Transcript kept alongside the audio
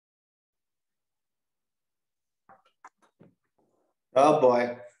Oh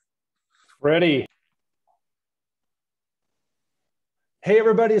boy. Ready. Hey,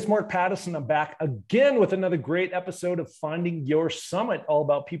 everybody, it's Mark Pattison. I'm back again with another great episode of Finding Your Summit, all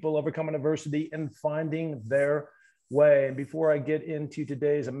about people overcoming adversity and finding their way. And before I get into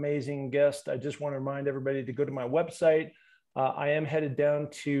today's amazing guest, I just want to remind everybody to go to my website. I am headed down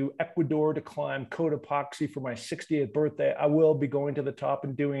to Ecuador to climb Cotopaxi for my 60th birthday. I will be going to the top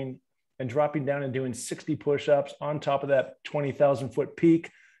and dropping down and doing 60 push-ups on top of that 20,000 foot peak.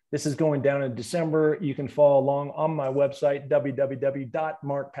 This is going down in December. You can follow along on my website,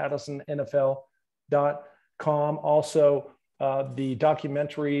 www.markpattisonnfl.com. Also, the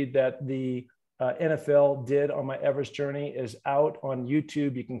documentary that the NFL did on my Everest journey is out on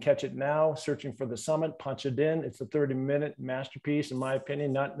YouTube. You can catch it now, searching for the summit, punch it in. It's a 30-minute masterpiece, in my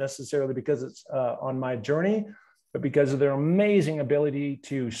opinion, not necessarily because it's on my journey, but because of their amazing ability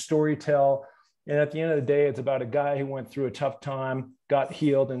to storytell. And at the end of the day, it's about a guy who went through a tough time, got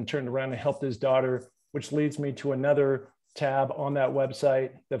healed, and turned around and helped his daughter, which leads me to another tab on that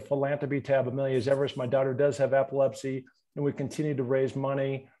website, the philanthropy tab, Amelia's Everest. My daughter does have epilepsy, and we continue to raise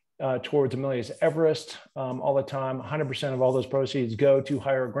money towards Amelia's Everest all the time. 100% of all those proceeds go to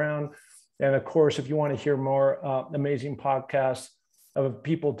Higher Ground. And of course, if you want to hear more amazing podcasts of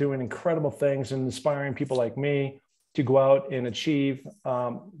people doing incredible things and inspiring people like me to go out and achieve,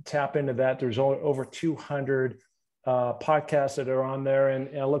 tap into that. There's over 200 podcasts that are on there,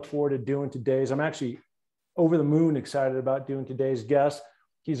 and I look forward to doing today's. I'm actually over the moon excited about doing today's guest.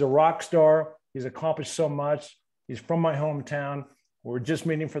 He's a rock star. He's accomplished so much. He's from my hometown. We're just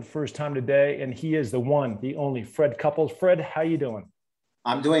meeting for the first time today, and he is the one, the only Fred Couples. Fred, how you doing?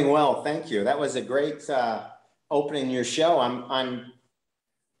 I'm doing well, thank you. That was a great opening your show. I'm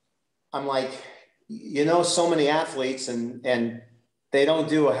like, so many athletes and they don't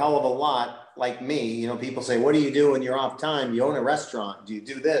do a hell of a lot like me. People say, what do you do when you're off time? You own a restaurant. Do you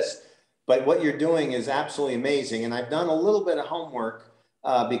do this? But what you're doing is absolutely amazing. And I've done a little bit of homework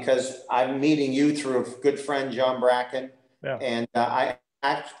because I'm meeting you through a good friend, John Bracken. Yeah. And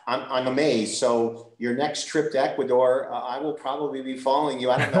I'm amazed. So your next trip to Ecuador, I will probably be following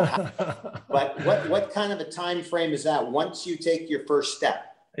you. I don't know how, but what kind of a time frame is that once you take your first step?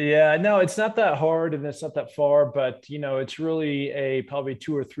 Yeah, no, it's not that hard and it's not that far, but it's really a probably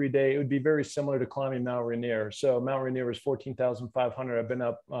 2 or 3 day. It would be very similar to climbing Mount Rainier. So Mount Rainier is 14,500. I've been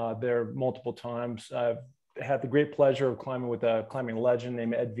up there multiple times. I've had the great pleasure of climbing with a climbing legend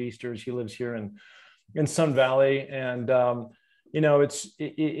named Ed Viesters. He lives here in Sun Valley, and it's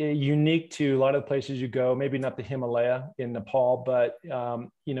unique to a lot of the places you go. Maybe not the Himalaya in Nepal, but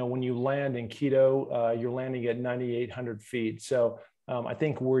when you land in Quito, you're landing at 9,800 feet. So I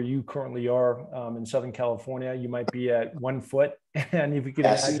think where you currently are in Southern California, you might be at 1 foot, and if you could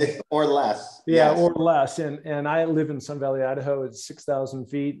imagine, or less. Yeah, Yes. or less. And I live in Sun Valley, Idaho. It's 6,000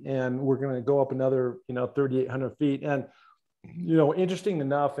 feet, and we're going to go up another 3,800 feet. And interesting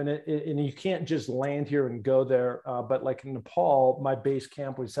enough, and you can't just land here and go there. But like in Nepal, my base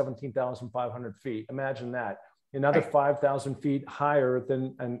camp was 17,500 feet. Imagine that, another 5,000 feet higher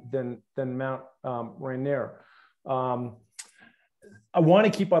than Mount Rainier. I want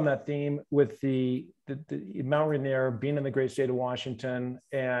to keep on that theme with the Mount Rainier being in the great state of Washington,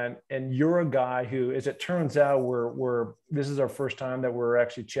 and you're a guy who, as it turns out, this is our first time that we're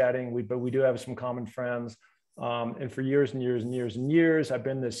actually chatting. But we do have some common friends, and for years and years and years and years, I've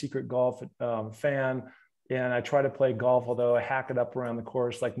been the secret golf fan, and I try to play golf, although I hack it up around the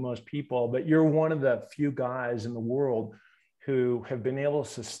course like most people. But you're one of the few guys in the world who have been able to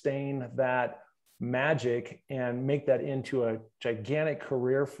sustain that magic and make that into a gigantic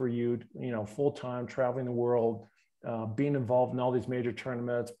career for you, full-time, traveling the world, being involved in all these major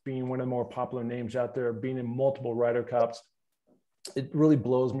tournaments, being one of the more popular names out there, being in multiple Ryder Cups. It really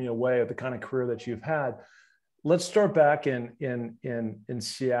blows me away at the kind of career that you've had. Let's start back in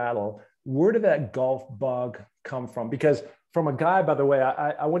Seattle. Where did that golf bug come from? Because from a guy, by the way,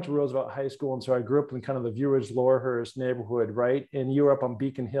 I went to Roosevelt High School, and so I grew up in kind of the Viewers Laurelhurst neighborhood, right? And you were up on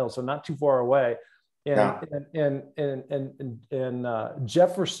Beacon Hill, so not too far away. And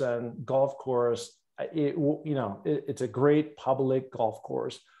Jefferson Golf Course, it's a great public golf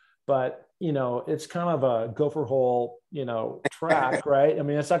course, but it's kind of a gopher hole, track, right? I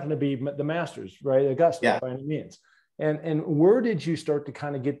mean, it's not going to be the Masters, right? Augusta by any means. And where did you start to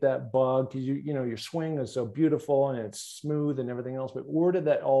kind of get that bug? Because your swing is so beautiful and it's smooth and everything else, but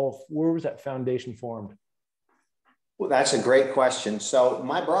where was that foundation formed? Well, that's a great question. So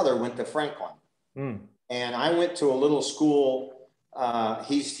my brother went to Franklin. And I went to a little school.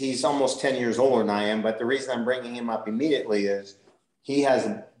 He's almost 10 years older than I am, but the reason I'm bringing him up immediately is he has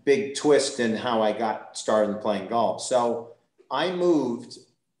a big twist in how I got started playing golf. So I moved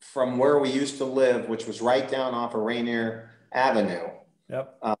from where we used to live, which was right down off of Rainier Avenue,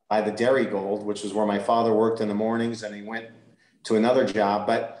 Yep. by the Dairy Gold, which was where my father worked in the mornings, and he went to another job.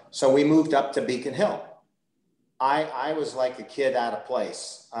 But so we moved up to Beacon Hill. I was like a kid out of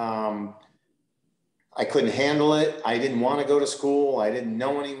place. I couldn't handle it. I didn't want to go to school. I didn't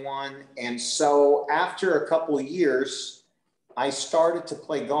know anyone. And so after a couple of years, I started to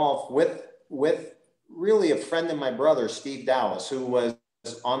play golf with really a friend of my brother, Steve Dallas, who was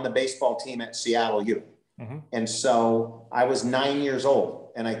on the baseball team at Seattle U. Mm-hmm. And so I was 9 years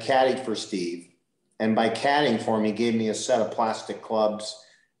old and I caddied for Steve. And by caddying for him, he gave me a set of plastic clubs.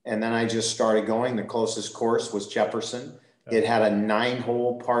 And then I just started going. The closest course was Jefferson. It had a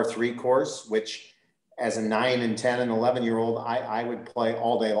 9-hole par 3 course, which as a 9 and 10 and 11-year-old, I would play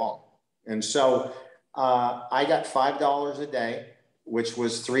all day long. And so I got $5 a day, which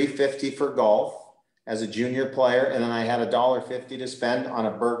was $3.50 for golf as a junior player. And then I had $1.50 to spend on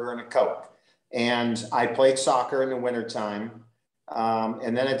a burger and a Coke. And I played soccer in the wintertime.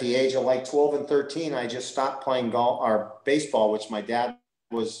 And then at the age of like 12 and 13, I just stopped playing golf or baseball, which my dad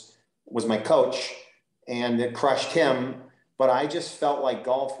was my coach, and it crushed him. But I just felt like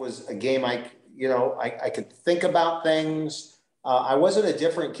golf was a game I could think about things. I wasn't a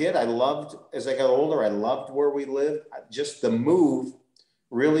different kid. I loved, as I got older, I loved where we lived. Just the move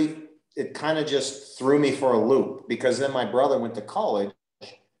really, it kind of just threw me for a loop, because then my brother went to college.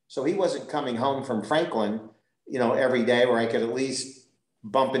 So he wasn't coming home from Franklin, every day where I could at least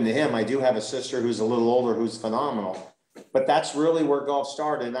bump into him. I do have a sister who's a little older, who's phenomenal. But that's really where golf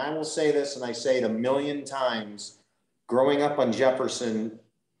started. And I will say this, and I say it a million times, growing up on Jefferson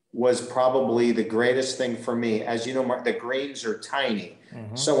was probably the greatest thing for me. As you know, Mark, the greens are tiny.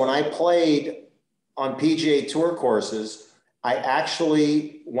 Mm-hmm. So when I played on PGA Tour courses, I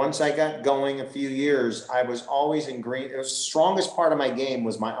actually, once I got going a few years, I was always in green. The strongest part of my game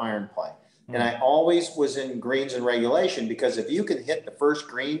was my iron play. Mm-hmm. And I always was in greens and regulation, because if you can hit the first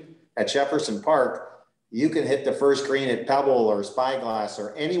green at Jefferson Park, you can hit the first green at Pebble or Spyglass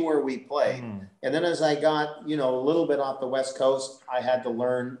or anywhere we played. Mm. And then as I got, a little bit off the West Coast, I had to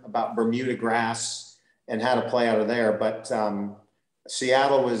learn about Bermuda grass and how to play out of there. But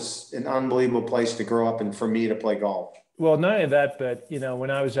Seattle was an unbelievable place to grow up and for me to play golf. Well, not only that, but,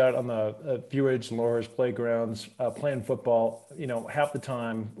 when I was out on the View Ridge and Loras playgrounds playing football, half the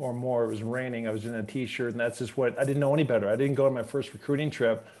time or more it was raining. I was in a T-shirt, and that's just what, I didn't know any better. I didn't go on my first recruiting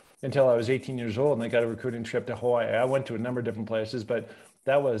trip until I was 18 years old, and I got a recruiting trip to Hawaii. I went to a number of different places, but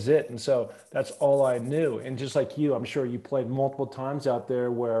that was it. And so that's all I knew. And just like you, I'm sure you played multiple times out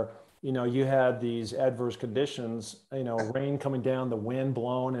there where, you had these adverse conditions, rain coming down, the wind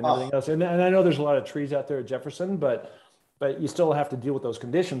blowing and everything else. And I know there's a lot of trees out there at Jefferson, but you still have to deal with those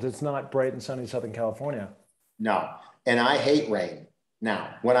conditions. It's not bright and sunny Southern California. No. And I hate rain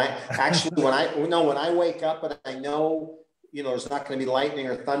now. When I wake up and I know, there's not going to be lightning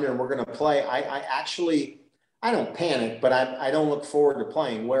or thunder and we're going to play, I don't panic, but I don't look forward to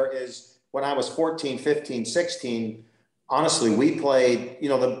playing. Whereas when I was 14, 15, 16, honestly, we played,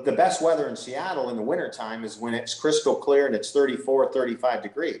 the best weather in Seattle in the wintertime is when it's crystal clear and it's 34, 35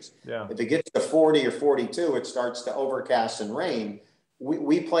 degrees. Yeah. If it gets to 40 or 42, it starts to overcast and rain.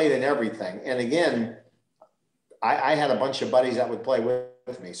 We played in everything. And again, I had a bunch of buddies that would play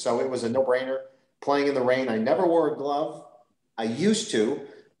with me. So it was a no-brainer playing in the rain. I never wore a glove. I used to,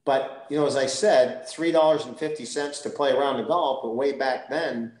 but, as I said, $3.50 to play around the golf. But way back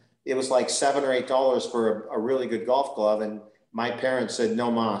then, it was like $7 or $8 for a really good golf glove. And my parents said, no,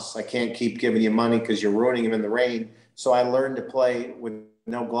 Mas, I can't keep giving you money because you're ruining them in the rain. So I learned to play with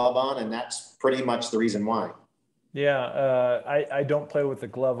no glove on, and that's pretty much the reason why. Yeah, I don't play with the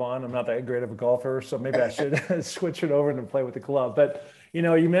glove on. I'm not that great of a golfer, so maybe I should switch it over and play with the glove. But,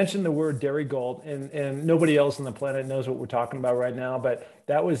 you mentioned the word Dairy Gold, and nobody else on the planet knows what we're talking about right now, but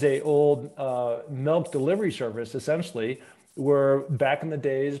that was a old milk delivery service, essentially, where back in the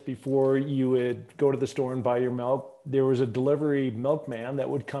days before you would go to the store and buy your milk, there was a delivery milkman that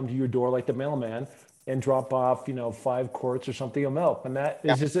would come to your door like the mailman and drop off, 5 quarts or something of milk. And that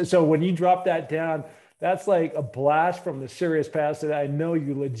is just, so when you drop that down, that's like a blast from the serious past that I know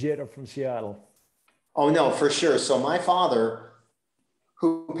you legit are from Seattle. Oh, no, for sure. So my father,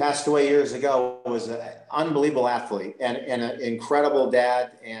 who passed away years ago, was an unbelievable athlete and an incredible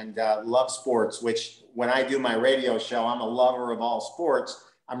dad, and loved sports, which when I do my radio show, I'm a lover of all sports.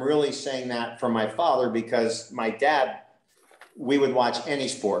 I'm really saying that from my father, because my dad, we would watch any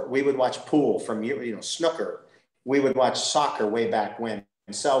sport. We would watch pool from, snooker. We would watch soccer way back when.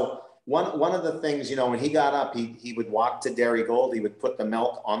 And so one of the things, when he got up, he would walk to Dairy Gold. He would put the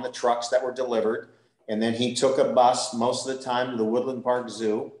milk on the trucks that were delivered. And then he took a bus most of the time to the Woodland Park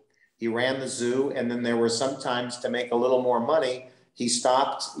Zoo. He ran the zoo. And then there were sometimes, to make a little more money, he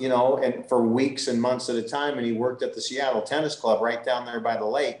stopped, you know, and for weeks and months at a time. And he worked at the Seattle Tennis Club right down there by the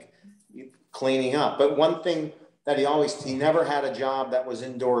lake, cleaning up. But one thing that he never had a job that was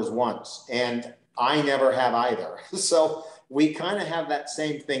indoors once. And I never have either. So we kind of have that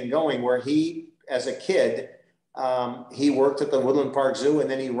same thing going, where he, as a kid, he worked at the Woodland Park Zoo, and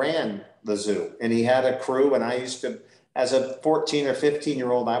then he ran the zoo, and he had a crew. And I used to, as a 14 or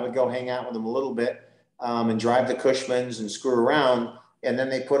 15-year-old, I would go hang out with him a little bit, and drive the Cushmans and screw around. And then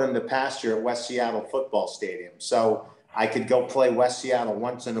they put him to pasture at West Seattle Football Stadium. So I could go play West Seattle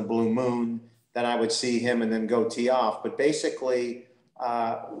once in a blue moon. Then I would see him and then go tee off. But basically,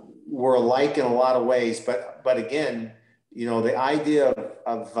 we're alike in a lot of ways. But again, you know, the idea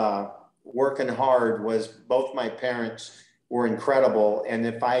of working hard was, both my parents were incredible. And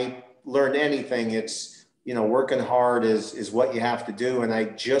if I learned anything, it's, you know, working hard is what you have to do. And I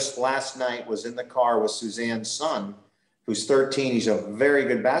just last night was in the car with Suzanne's son, who's 13. He's a very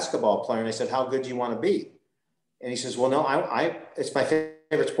good basketball player. And I said, how good do you want to be? And he says, well, no, it's my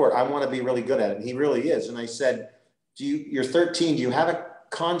favorite sport. I want to be really good at it. And he really is. And I said, you're 13. Do you have a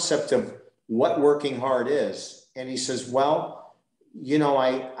concept of what working hard is? And he says, well, you know,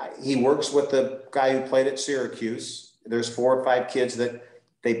 he works with the guy who played at Syracuse. There's 4 or 5 kids that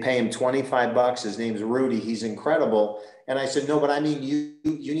they pay him $25. His name's Rudy. He's incredible. And I said, no, but I mean, you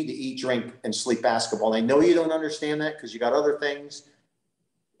need to eat, drink, and sleep basketball. And I know you don't understand that because you got other ththings.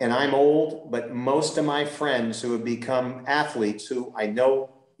 And I'm old, but most of my friends who have become athletes, who I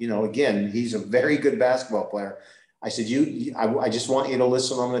know, you know, again, he's a very good basketball player. I said, I just want you to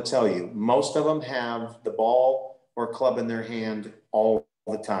listen. I'm going to tell you, most of them have the ball or club in their hand all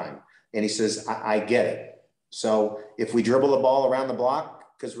the time. And he says, I get it. So if we dribble the ball around the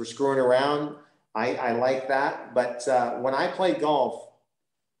block because we're screwing around, I like that. But when I played golf,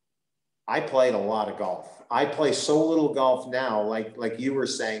 I played a lot of golf. I play so little golf now, like you were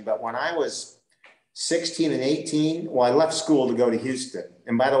saying, but when I was 16 and 18, well, I left school to go to Houston.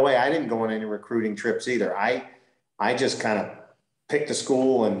 And by the way, I didn't go on any recruiting trips either. I just kind of picked a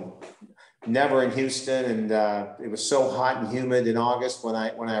school, and never in Houston. And it was so hot and humid in August when I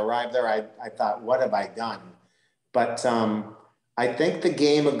arrived there. I thought, what have I done? But I think the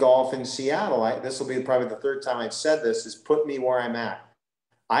game of golf in Seattle, this will be probably the 3rd time I've said this, has put me where I'm at.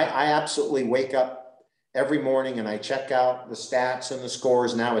 I absolutely wake up every morning and I check out the stats and the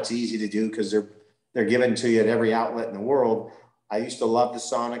scores. Now it's easy to do because they're given to you at every outlet in the world. I used to love the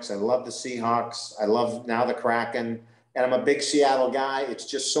Sonics. I love the Seahawks. I love now the Kraken. And I'm a big Seattle guy. It's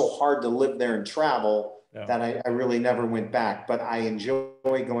just so hard to live there and travel that I really never went back. But I enjoy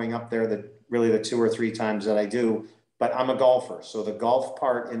going up there the 2 or 3 times that I do. But I'm a golfer. So the golf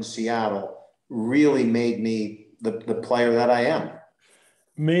part in Seattle really made me the player that I am.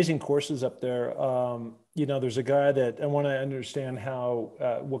 Amazing courses up there. You know, there's a guy that I want to understand how,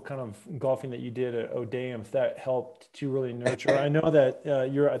 what kind of golfing that you did at O'Dame, if that helped to really nurture. I know that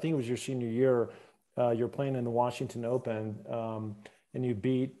I think it was your senior year, you're playing in the Washington Open, and you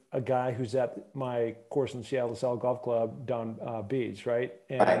beat a guy who's at my course in Seattle South Golf Club, Don Beach, right?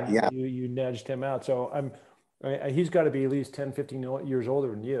 And yeah. you nudged him out. So he's got to be at least 10, 15 years older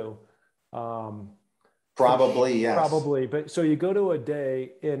than you. Probably, yes. Probably. But so you go to a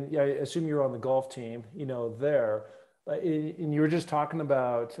day, and I assume you're on the golf team, you know, there. And you were just talking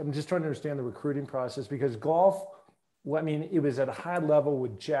about, I'm just trying to understand the recruiting process, because golf, well, I mean, it was at a high level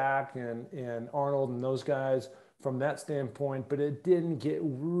with Jack and Arnold and those guys from that standpoint, but it didn't get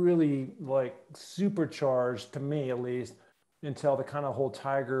really like supercharged, to me at least, until the kind of whole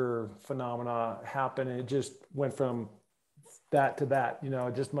Tiger phenomena happened. And it just went from that to that, you know,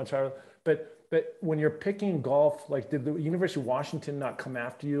 just much higher. But when you're picking golf, like, did the University of Washington not come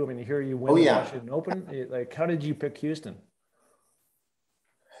after you? I mean, here you win the Washington Open. Like, how did you pick Houston?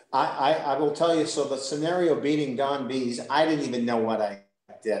 I will tell you, so the scenario beating Don B's, I didn't even know what I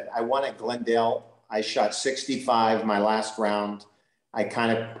did. I won at Glendale. I shot 65 my last round. I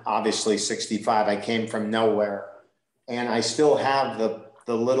kind of, obviously 65, I came from nowhere. And I still have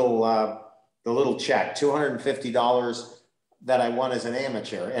the little check, $250 that I won as an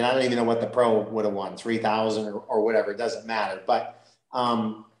amateur. And I don't even know what the pro would have won, 3,000 or whatever, it doesn't matter. But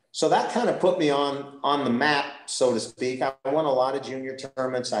so that kind of put me on the map, so to speak. I won a lot of junior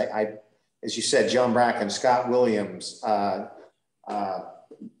tournaments. I as you said, John Bracken, Scott Williams.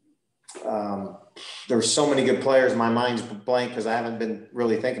 There's so many good players. My mind's blank because I haven't been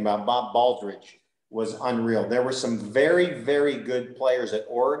really thinking about. Bob Baldridge was unreal. There were some very, very good players at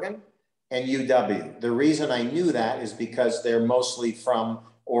Oregon and UW. The reason I knew that is because they're mostly from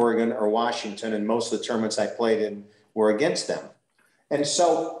Oregon or Washington, and most of the tournaments I played in were against them. And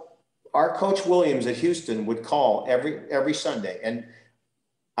so our coach Williams at Houston would call every Sunday. And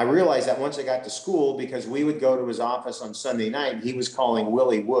I realized that once I got to school, because we would go to his office on Sunday night, and he was calling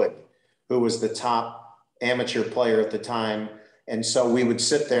Willie Wood, who was the top amateur player at the time. And so we would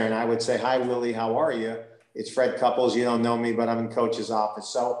sit there and I would say, "Hi, Willie, how are you? It's Fred Couples. You don't know me, but I'm in coach's office."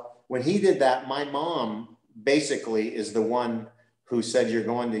 So when he did that, my mom basically is the one who said, "You're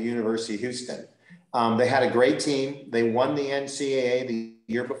going to University of Houston." They had a great team. They won the NCAA the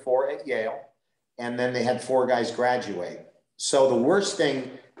year before at Yale. And then they had 4 guys graduate. So the worst thing,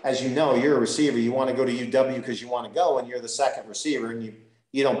 as you know, you're a receiver, you want to go to UW because you want to go, and you're the second receiver and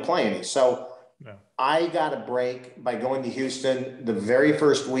you don't play any. So yeah. I got a break by going to Houston. The very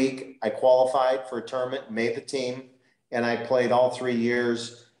first week I qualified for a tournament, made the team, and I played all 3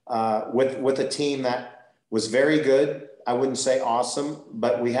 years with a team that was very good. I wouldn't say awesome,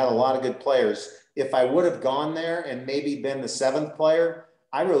 but we had a lot of good players. If I would have gone there and maybe been the 7th player,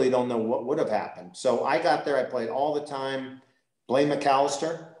 I really don't know what would have happened. So I got there, I played all the time. Blaine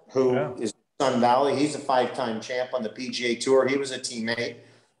McAllister, who is Sun Valley, he's a 5-time champ on the PGA Tour. He was a teammate.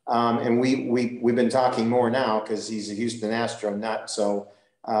 And we've been talking more now because he's a Houston Astro nut. So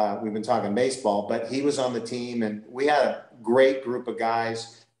we've been talking baseball, but he was on the team, and we had a great group of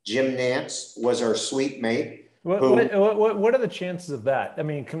guys. Jim Nance was our suite mate. What are the chances of that? I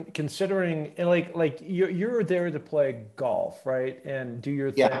mean, considering like you're there to play golf, right, and do your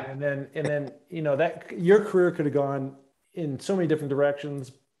thing, and then you know that your career could have gone in so many different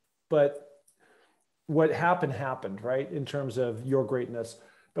directions, but what happened, right, in terms of your greatness.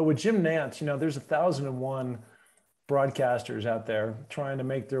 But with Jim Nance, you know, there's 1,001 broadcasters out there trying to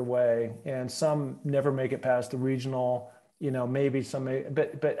make their way, and some never make it past the regional. You know, maybe some,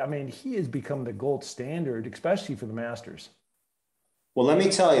 but I mean, he has become the gold standard, especially for the Masters. Well, let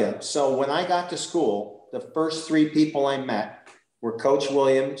me tell you. So when I got to school, the first 3 people I met were Coach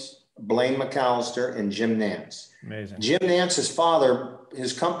Williams, Blaine McAllister, and Jim Nance. Amazing. Jim Nance's father,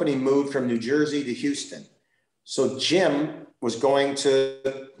 his company moved from New Jersey to Houston. So Jim was going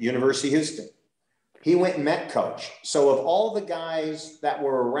to University of Houston. He went and met Coach. So of all the guys that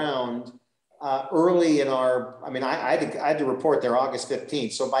were around, early in our, I mean, I had to report there August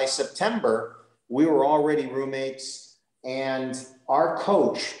 15th. So by September, we were already roommates, and our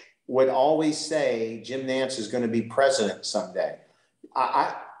coach would always say, "Jim Nance is going to be president someday."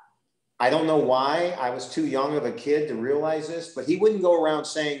 I don't know why. I was too young of a kid to realize this, but he wouldn't go around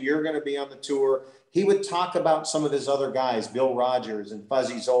saying, "You're going to be on the tour." He would talk about some of his other guys, Bill Rogers and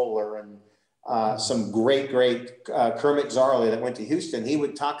Fuzzy Zoller, and some great Kermit Zarley that went to Houston. He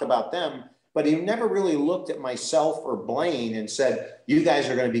would talk about them. But he never really looked at myself or Blaine and said, "You guys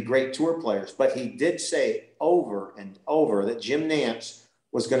are going to be great tour players." But he did say over and over that Jim Nance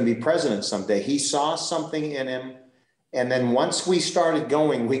was going to be president someday. He saw something in him. And then once we started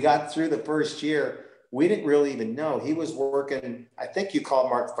going, we got through the first year. We didn't really even know. He was working, I think you called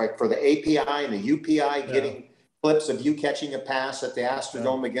Mark, for the API and the UPI, getting clips of you catching a pass at the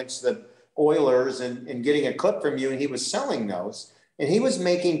Astrodome against the Oilers and getting a clip from you. And he was selling those. And he was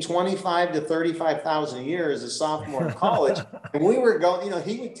making $25,000 to $35,000 a year as a sophomore in college. And we were going, you know,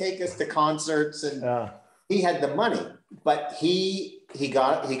 he would take us to concerts, and he had the money, but he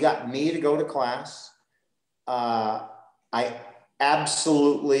got me to go to class. I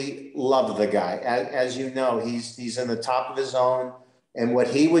absolutely love the guy. As you know, he's in the top of his own. And what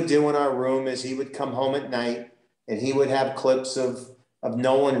he would do in our room is he would come home at night and he would have clips of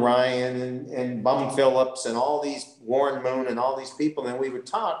Nolan Ryan and Bum Phillips and all these Warren Moon and all these people. And we would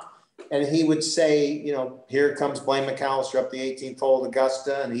talk, and he would say, you know, "Here comes Blaine McAllister up the 18th hole at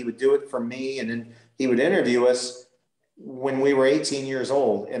Augusta." And he would do it for me. And then he would interview us when we were 18 years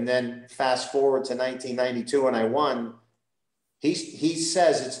old. And then fast forward to 1992 when I won, he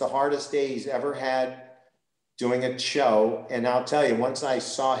says it's the hardest day he's ever had doing a show. And I'll tell you, once I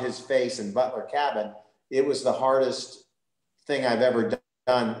saw his face in Butler Cabin, it was the hardest thing I've ever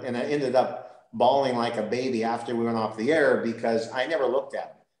done. And I ended up bawling like a baby after we went off the air because I never looked at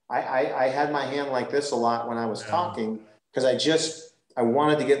him. I had my hand like this a lot when I was talking because I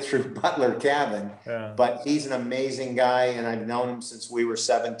wanted to get through Butler Cabin, but he's an amazing guy. And I've known him since we were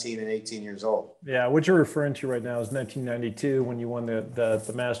 17 and 18 years old. Yeah. What you're referring to right now is 1992 when you won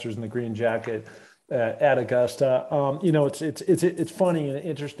the Masters in the green jacket at Augusta. You know, it's funny and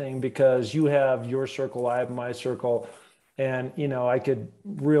interesting because you have your circle, I have my circle. And, you know, I could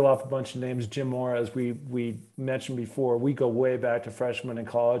reel off a bunch of names. Jim Moore, as we mentioned before, we go way back to freshmen in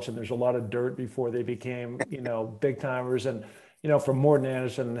college, and there's a lot of dirt before they became, you know, big timers. And, you know, from Morton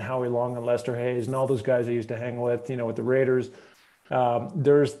Anderson and Howie Long and Lester Hayes and all those guys I used to hang with, you know, with the Raiders.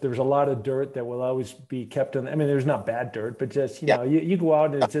 There's a lot of dirt that will always be kept in. I mean, there's not bad dirt, but just, Yeah. you go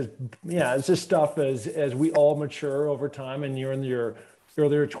out and it's just, it's just stuff as we all mature over time, and you're in your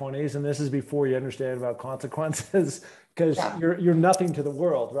earlier 20s, and this is before you understand about consequences, because you're nothing to the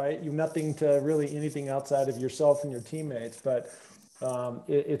world, right? You're nothing to really anything outside of yourself and your teammates. But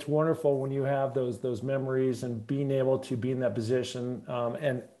it's wonderful when you have those memories and being able to be in that position,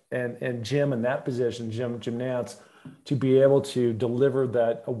 and Jim in that position, Jim Nance, to be able to deliver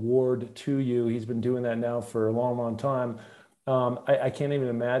that award to you. He's been doing that now for a long time. I can't even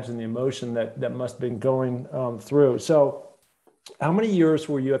imagine the emotion that must have been going through. So how many years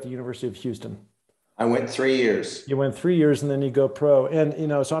were you at the University of Houston? I went 3 years. You went 3 years and then you go pro. And,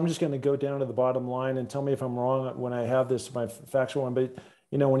 so I'm just going to go down to the bottom line and tell me if I'm wrong when I have this, my factual one. But,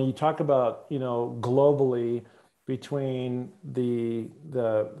 when you talk about, globally, between the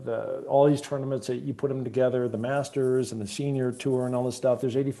all these tournaments that you put them together, the Masters and the Senior Tour and all this stuff,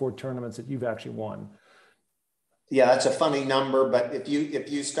 there's 84 tournaments that you've actually won. Yeah, that's a funny number, but if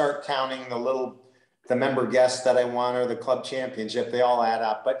you start counting the member guests that I won or the club championship, they all add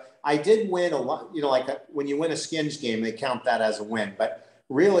up. But I did win a lot, like when you win a skins game, they count that as a win. But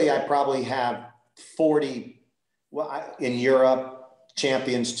really, I probably have 40 in Europe,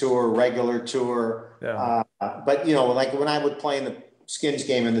 Champions Tour, regular tour. Yeah. But like when I would play in the skins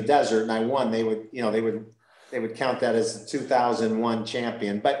game in the desert and I won, they would count that as the 2001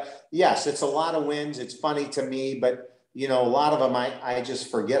 champion. But yes, it's a lot of wins. It's funny to me, but a lot of them I just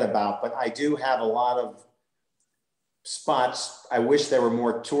forget about. But I do have a lot of spots. I wish there were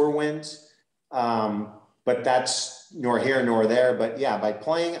more tour wins, but that's nor here nor there. But yeah, by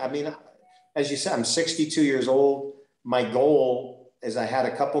playing, I mean, as you said, I'm 62 years old. My goal is I had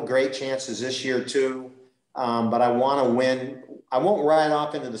a couple great chances this year too, but I want to win. I won't ride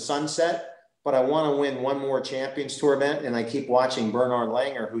off into the sunset, but I want to win one more Champions Tour event. And I keep watching Bernard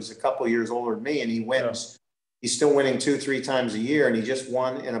Langer, who's a couple years older than me, and he wins. Yeah. He's still winning 2-3 times a year, and he just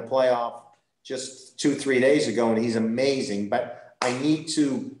won in a playoff just 2-3 days ago, and he's amazing. But I need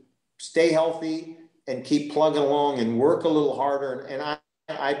to stay healthy and keep plugging along and work a little harder. And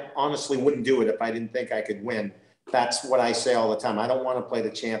I honestly wouldn't do it if I didn't think I could win. That's what I say all the time. I don't want to play the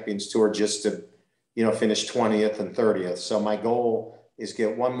Champions Tour just to, finish 20th and 30th. So my goal is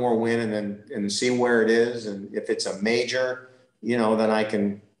get one more win and see where it is. And if it's a major, then I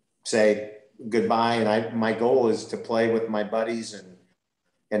can say goodbye. And my goal is to play with my buddies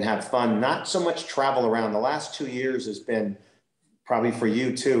and have fun. Not so much travel around. The last 2 years has been probably for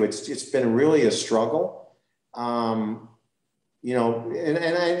you too. It's been really a struggle. And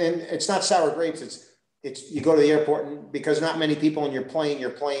it's not sour grapes. It's you go to the airport and because not many people on your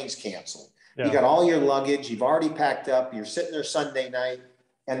plane's canceled. Yeah. You got all your luggage, you've already packed up, you're sitting there Sunday night,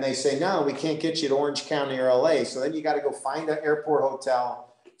 and they say, no, we can't get you to Orange County or LA. So then you got to go find an airport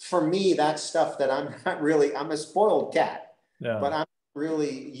hotel. For me, that's stuff that I'm a spoiled cat, but I'm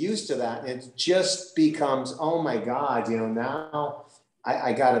really used to that. And it just becomes, oh my God, now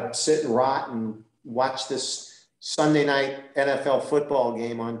I got to sit and rot and watch this Sunday night NFL football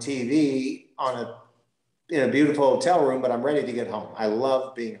game on TV in a beautiful hotel room, but I'm ready to get home. I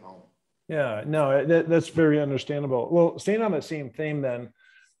love being home. Yeah, no, that's very understandable. Well, staying on that same theme then,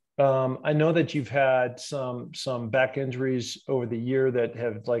 I know that you've had some back injuries over the year that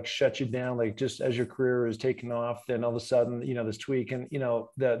have like shut you down, like just as your career is taking off, then all of a sudden, this tweak and,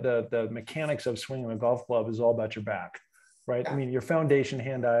 the mechanics of swinging a golf club is all about your back, right? Yeah. I mean, your foundation,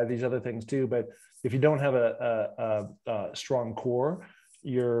 hand-eye, these other things too, but if you don't have a strong core,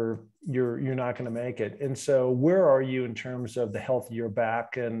 you're not going to make it. And so where are you in terms of the health of your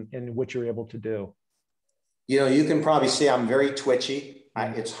back and what you're able to do? You can probably see I'm very twitchy.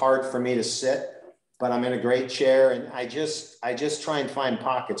 It's hard for me to sit, but I'm in a great chair. And I just try and find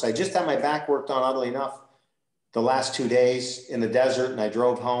pockets. I just had my back worked on, oddly enough, the last 2 days in the desert, and I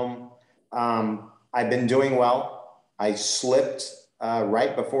drove home. I've been doing well. I slipped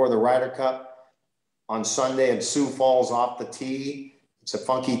right before the Ryder Cup on Sunday and Sioux Falls off the tee. It's a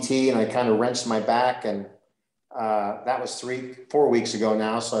funky tee, and I kind of wrenched my back, and that was 3-4 weeks ago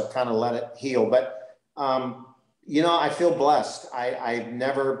now, so I've kind of let it heal. But, I feel blessed. I've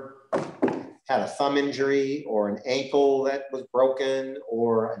never had a thumb injury or an ankle that was broken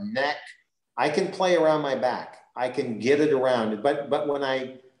or a neck. I can play around my back. I can get it around. But when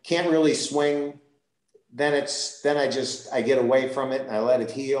I can't really swing, then I get away from it and I let it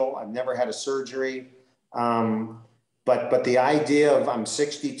heal. I've never had a surgery. But the idea of I'm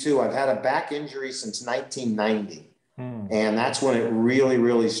 62, I've had a back injury since 1990. And that's when it really,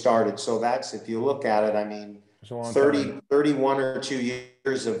 really started. So that's, if you look at it, I mean, 31 or 2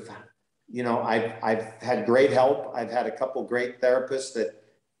 years of, I've had great help. I've had a couple great therapists that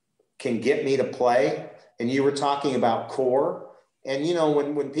can get me to play. And you were talking about core. And,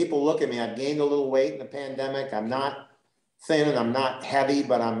 when people look at me, I've gained a little weight in the pandemic. I'm not thin and I'm not heavy,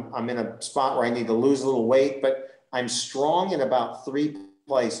 but I'm in a spot where I need to lose a little weight. But I'm strong in about 3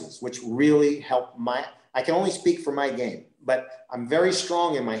 places, which really help I can only speak for my game, but I'm very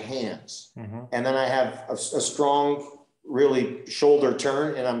strong in my hands. Mm-hmm. And then I have a strong, really shoulder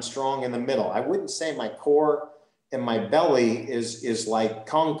turn, and I'm strong in the middle. I wouldn't say my core and my belly is like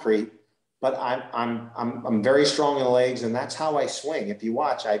concrete, but I'm very strong in the legs, and that's how I swing. If you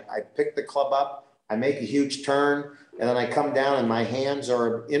watch, I pick the club up, I make a huge turn, and then I come down, and my hands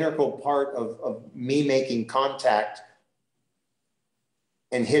are an integral part of me making contact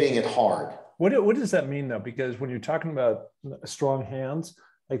and hitting it hard. What does that mean though? Because when you're talking about strong hands,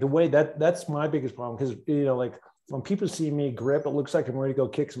 like the way that's my biggest problem. Because like when people see me grip, it looks like I'm ready to go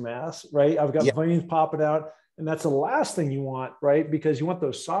kick some ass, right? I've got veins popping out, and that's the last thing you want, right? Because you want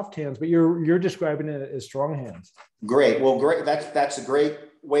those soft hands, but you're describing it as strong hands. Great. Well, great. That's a great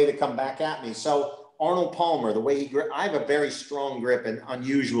way to come back at me. So Arnold Palmer, the way he grip, I have a very strong grip and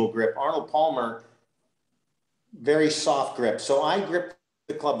unusual grip. Arnold Palmer, very soft grip. So I grip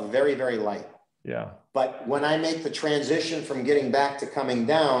the club very, very light. Yeah. But when I make the transition from getting back to coming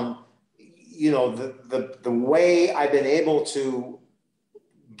down, the way I've been able to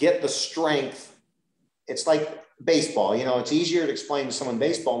get the strength, it's like baseball. It's easier to explain to someone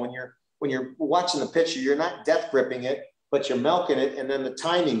baseball when you're watching the pitcher, you're not death gripping it, but you're milking it, and then the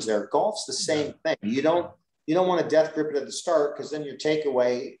timing's there. Golf's the same thing. You don't want to death grip it at the start, because then your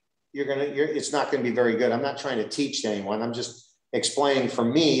takeaway, it's not going to be very good. I'm not trying to teach anyone. I'm just explaining for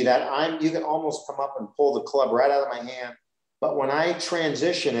me that you can almost come up and pull the club right out of my hand. But when I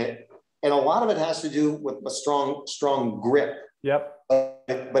transition it, and a lot of it has to do with a strong grip. Yep.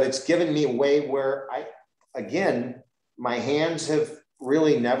 But it's given me a way where my hands have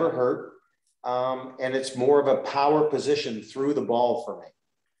really never hurt. And it's more of a power position through the ball for me.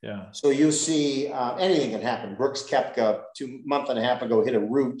 Yeah. So you see anything can happen. Brooks Koepka, 2 months and a half ago, hit a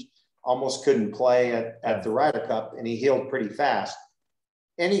root, almost couldn't play at the Ryder Cup, and he healed pretty fast.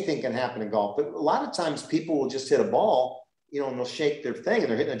 Anything can happen in golf, but a lot of times people will just hit a ball, and they'll shake their thing, and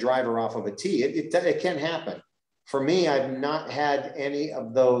they're hitting a driver off of a tee. It can happen. For me, I've not had any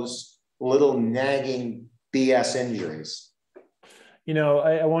of those little nagging BS injuries.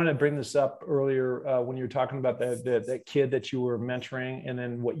 I wanted to bring this up earlier when you were talking about that kid that you were mentoring, and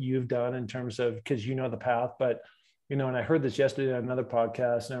then what you've done in terms of, because the path, but and I heard this yesterday on another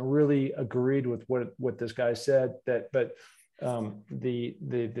podcast, and I really agreed with what this guy said, that the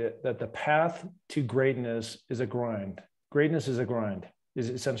path to greatness is a grind. Greatness is a grind, is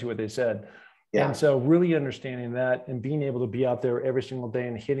essentially what they said. Yeah. And so really understanding that and being able to be out there every single day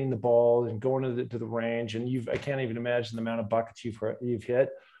and hitting the ball and going to the range. And I can't even imagine the amount of buckets you've hit,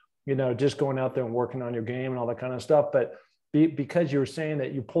 just going out there and working on your game and all that kind of stuff. But because you were saying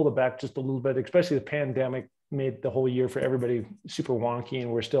that you pulled it back just a little bit, especially the pandemic made the whole year for everybody super wonky,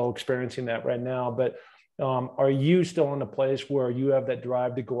 and we're still experiencing that right now. But are you still in a place where you have that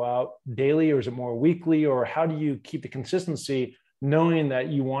drive to go out daily, or is it more weekly, or how do you keep the consistency, knowing that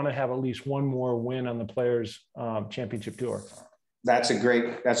you want to have at least one more win on the Players Championship Tour? That's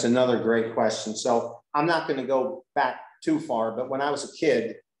another great question. So I'm not going to go back too far, but when I was a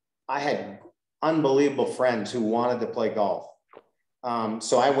kid, I had unbelievable friends who wanted to play golf.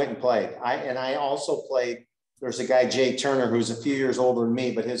 So I went and played. I also played. There's a guy, Jay Turner, who's a few years older than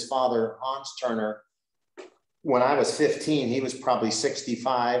me, but his father, Hans Turner, when I was 15, he was probably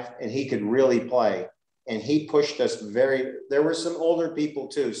 65, and he could really play. And he pushed us there were some older people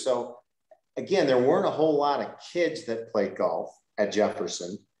too. So again, there weren't a whole lot of kids that played golf at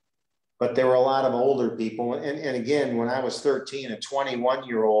Jefferson, but there were a lot of older people. And again, when I was 13, a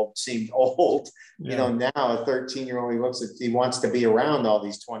 21-year-old seemed old. Yeah. Now a 13-year-old, he wants to be around all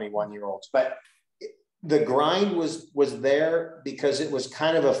these 21-year-olds. But the grind was there because it was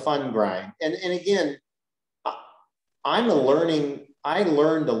kind of a fun grind. And again, I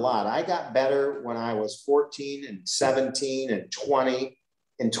learned a lot. I got better when I was 14 and 17 and 20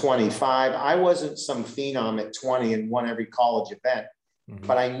 and 25. I wasn't some phenom at 20 and won every college event,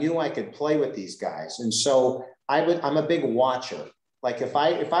 but I knew I could play with these guys. And so I'm a big watcher. Like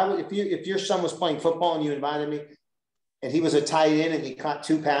if your son was playing football and you invited me and he was a tight end and he caught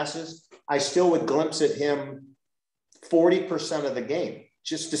 2 passes, I still would glimpse at him 40% of the game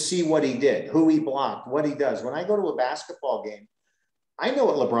just to see what he did, who he blocked, what he does. When I go to a basketball game, I know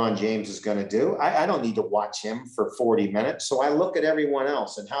what LeBron James is going to do. I don't need to watch him for 40 minutes. So I look at everyone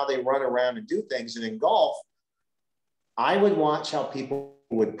else and how they run around and do things. And in golf, I would watch how people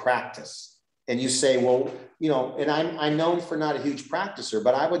would practice. And you say, well, you know, and I'm known for not a huge practicer,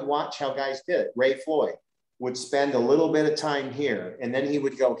 but I would watch how guys did it. Ray Floyd would spend a little bit of time here, and then he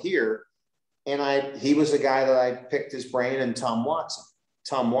would go here. And he was a guy that I picked his brain, and Tom Watson.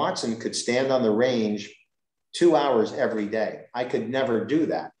 Tom Watson could stand on the range 2 hours every day. I could never do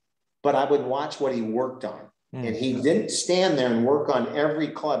that, but I would watch what he worked on. And he didn't stand there and work on every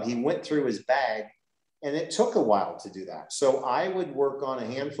club. He went through his bag, and it took a while to do that. So I would work on a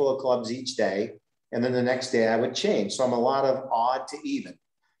handful of clubs each day, and then the next day I would change. So I'm a lot of odd to even.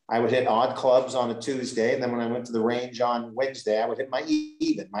 I would hit odd clubs on a Tuesday, and then when I went to the range on Wednesday, I would hit my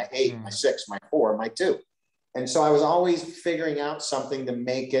even, my 8, my 6, my 4, my 2. And so I was always figuring out something to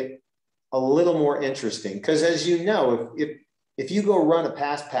make it a little more interesting. Because as you know, if you go run a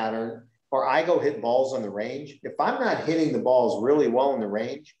pass pattern, or I go hit balls on the range, if I'm not hitting the balls really well in the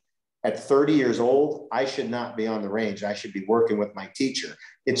range at 30 years old, I should not be on the range. I should be working with my teacher.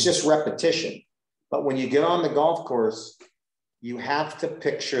 It's just repetition. But when you get on the golf course, you have to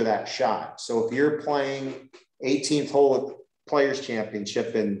picture that shot. So if you're playing 18th hole at Players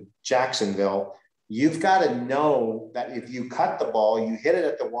Championship in Jacksonville, you've got to know that if you cut the ball, you hit it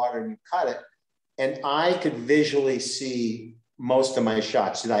at the water and you cut it. And I could visually see most of my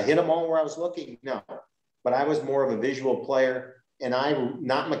shots. Did I hit them all where I was looking? No, but I was more of a visual player, and I'm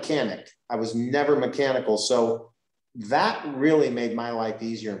not mechanic. I was never mechanical. So that really made my life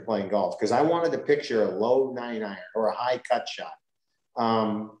easier in playing golf, because I wanted to picture a low 9-iron or a high cut shot.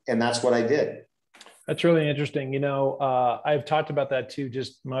 And that's what I did. That's really interesting. You know, I've talked about that too,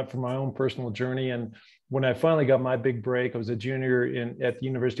 just for my own personal journey. And when I finally got my big break, I was a junior at the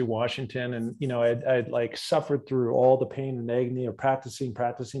University of Washington. And, you know, I'd like suffered through all the pain and agony of practicing.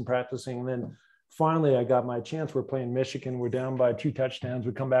 And then finally I got my chance. We're playing Michigan. We're down by 2 touchdowns.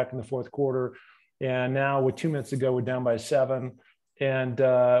 We come back in the fourth quarter. And now with 2 minutes to go, we're down by 7.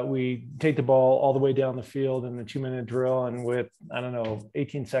 And we take the ball all the way down the field in the 2-minute drill. And with,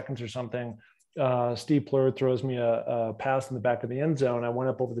 18 seconds or something, Steve Plur throws me a pass in the back of the end zone. I went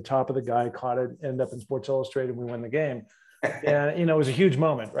up over the top of the guy, caught it, ended up in Sports Illustrated. We won the game. And, you know, it was a huge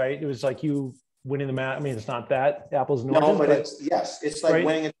moment, right? It was like you winning the match. I mean, it's not that apples and oranges. No, but it's like right?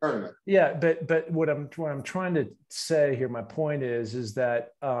 Winning a tournament. Yeah. But what I'm trying to say here, my point is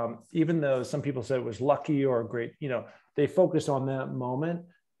that even though some people said it was lucky or great, you know, they focused on that moment.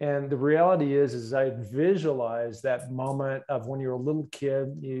 And the reality is I visualize that moment of when you're a little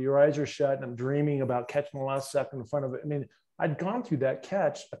kid, your eyes are shut, and I'm dreaming about catching the last second in front of it. I mean, I'd gone through that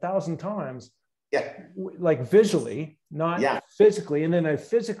catch 1,000 times, like visually, not physically. And then I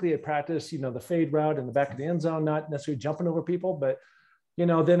physically had practiced, you know, the fade route in the back of the end zone, not necessarily jumping over people, but, you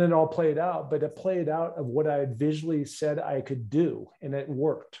know, then it all played out. But it played out of what I had visually said I could do, and it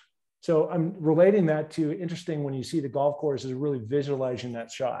worked. So I'm relating that to interesting when you see the golf course is really visualizing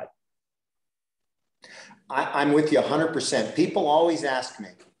that shot. I'm with you 100%. People always ask me,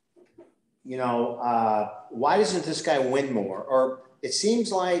 you know, why doesn't this guy win more? Or it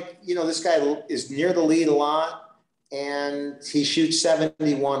seems like, you know, this guy is near the lead a lot and he shoots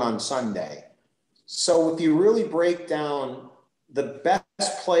 71 on Sunday. So if you really break down, the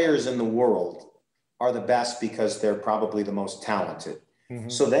best players in the world are the best because they're probably the most talented. Mm-hmm.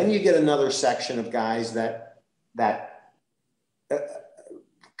 So then you get another section of guys that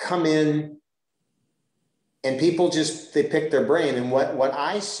come in, and people they pick their brain. And what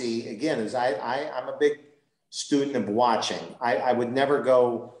I see again is I'm a big student of watching. I would never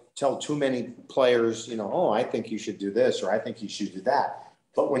go tell too many players, you know, oh, I think you should do this, or I think you should do that.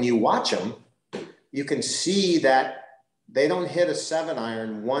 But when you watch them, you can see that they don't hit a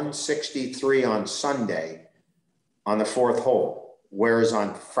 7-iron 163 on Sunday on the 4th hole. Whereas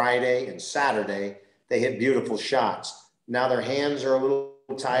on Friday and Saturday, they hit beautiful shots. Now their hands are a little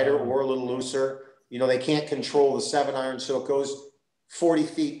tighter or a little looser. You know, they can't control the 7-iron, so it goes 40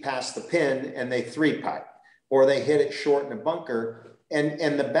 feet past the pin and they 3-putt, or they hit it short in a bunker.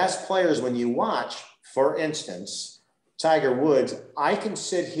 And the best players, when you watch, for instance, Tiger Woods, I can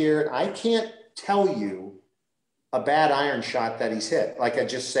sit here and I can't tell you a bad iron shot that he's hit. Like I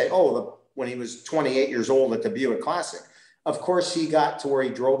just say, when he was 28 years old at the Buick Classic. Of course, he got to where he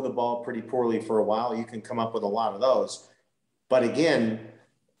drove the ball pretty poorly for a while. You can come up with a lot of those. But again,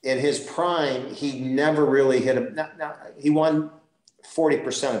 in his prime, he never really hit him. Now, he won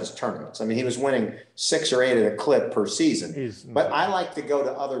 40% of his tournaments. I mean, he was winning 6 or 8 at a clip per season. But I like to go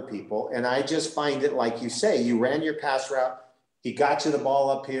to other people, and I just find it, like you say, you ran your pass route. He got you the ball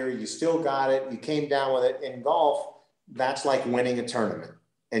up here. You still got it. You came down with it. In golf, that's like winning a tournament.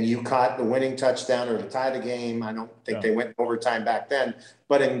 And you caught the winning touchdown or to tie the game. I don't think they went overtime back then.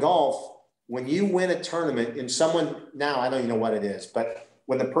 But in golf, when you win a tournament, and someone, now I don't even know what it is, but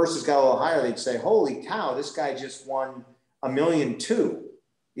when the purses got a little higher, they'd say, holy cow, this guy just won $1.2 million,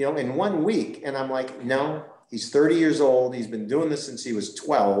 in 1 week. And I'm like, no, he's 30 years old. He's been doing this since he was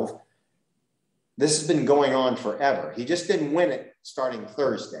 12. This has been going on forever. He just didn't win it starting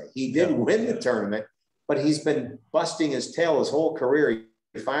Thursday. He did win the tournament, but he's been busting his tail his whole career.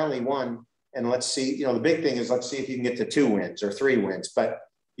 He finally won. And let's see, the big thing is, let's see if you can get to 2 wins or 3 wins. But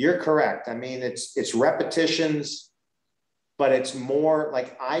you're correct. I mean, it's repetitions, but it's more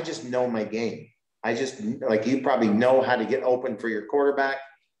like, I just know my game. I just, like, you probably know how to get open for your quarterback,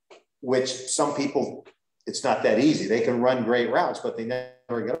 which some people, it's not that easy. They can run great routes, but they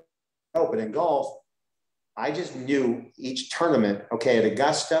never get open. In golf, I just knew each tournament, okay, at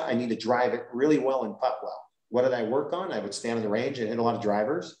Augusta, I need to drive it really well and putt well. What did I work on? I would stand on the range and hit a lot of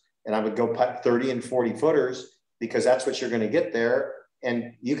drivers, and I would go putt 30 and 40 footers, because that's what you're going to get there.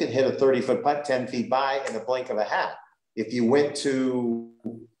 And you can hit a 30-foot putt 10 feet by in the blink of a hat. If you went to,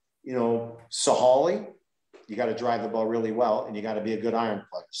 Sahali, you got to drive the ball really well, and you got to be a good iron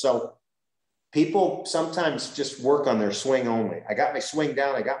player. So people sometimes just work on their swing only. I got my swing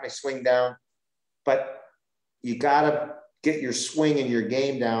down, but you got to get your swing and your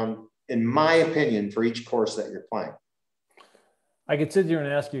game down, in my opinion, for each course that you're playing. I could sit here and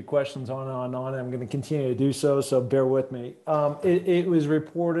ask you questions on and on and on. I'm going to continue to do so, so bear with me. It was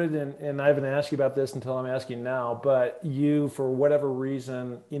reported, and I haven't asked you about this until I'm asking now, but you, for whatever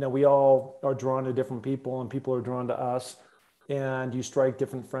reason, we all are drawn to different people, and people are drawn to us, and you strike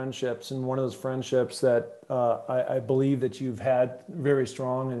different friendships. And one of those friendships that I believe that you've had very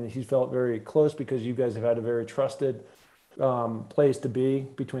strong, and he's felt very close, because you guys have had a very trusted place to be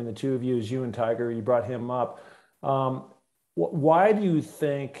between the two of you, is you and Tiger. You brought him up. Why do you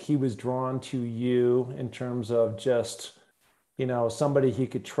think he was drawn to you, in terms of just, somebody he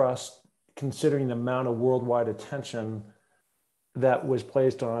could trust, considering the amount of worldwide attention that was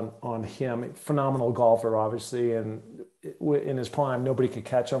placed on him? Phenomenal golfer, obviously, and in his prime, nobody could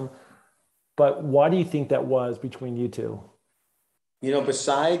catch him. But why do you think that was between you two?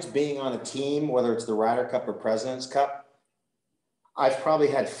 Besides being on a team, whether it's the Ryder Cup or President's Cup, I've probably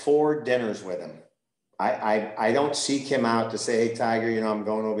had 4 dinners with him. I don't seek him out to say, hey, Tiger, I'm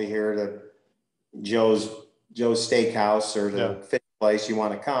going over here to Joe's Steakhouse or the fish place. You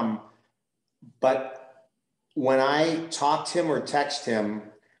want to come? But when I talk to him or text him,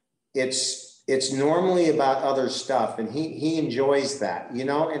 it's normally about other stuff, and he enjoys that,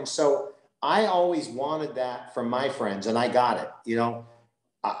 And so I always wanted that from my friends, and I got it.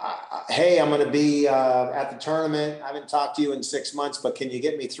 Hey, I'm going to be at the tournament. I haven't talked to you in 6 months, but can you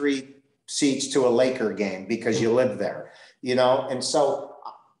get me 3 seats to a Laker game because you live there, And so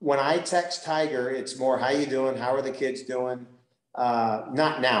when I text Tiger, it's more, how you doing? How are the kids doing?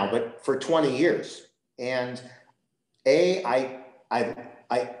 Not now, but for 20 years. And I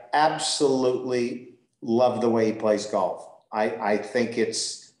absolutely love the way he plays golf. I think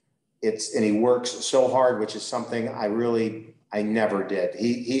it's, and he works so hard, which is something I never did.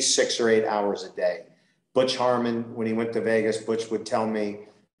 He's 6 or 8 hours a day. Butch Harmon, when he went to Vegas, Butch would tell me,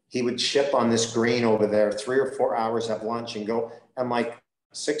 he would chip on this green over there, 3 or 4 hours, have lunch and go. I'm like,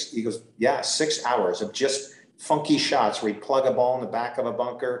 6, he goes, yeah, 6 hours of just funky shots where he'd plug a ball in the back of a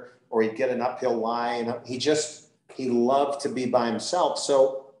bunker, or he'd get an uphill lie. And he loved to be by himself.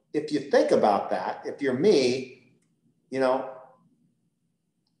 So if you think about that, if you're me, you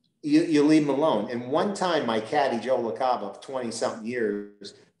leave him alone. And one time my caddy, Joe LaCava, of 20 something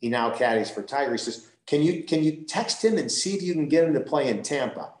years, he now caddies for Tiger. He says, can you text him and see if you can get him to play in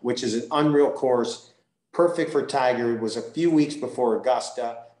Tampa, which is an unreal course, perfect for Tiger. It was a few weeks before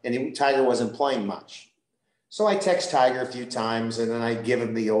Augusta, and Tiger wasn't playing much. So I text Tiger a few times, and then I give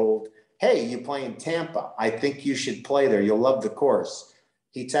him the old, hey, you play in Tampa. I think you should play there. You'll love the course.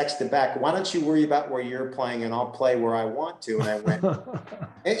 He texted back, why don't you worry about where you're playing, and I'll play where I want to. And I went,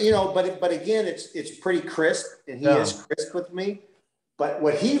 and, but again, it's pretty crisp, and he is crisp with me. But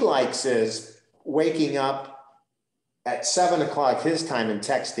what he likes is waking up at 7 o'clock his time and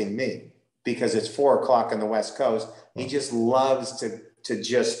texting me, because it's 4 o'clock on the West Coast. He just loves to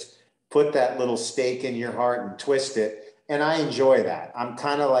just put that little stake in your heart and twist it. And I enjoy that. I'm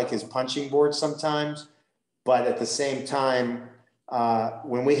kind of like his punching board sometimes, but at the same time,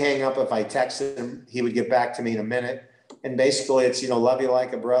 when we hang up, if I text him, he would get back to me in a minute. And basically it's, love you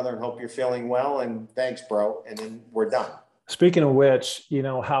like a brother and hope you're feeling well. And thanks, bro. And then we're done. Speaking of which,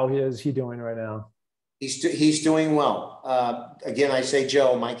 how is he doing right now? He's doing well. Again, I say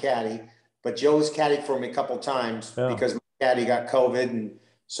Joe, my caddy, but Joe's caddied for me a couple of times because my caddy got COVID. And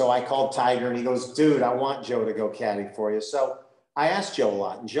so I called Tiger, and he goes, dude, I want Joe to go caddy for you. So I asked Joe a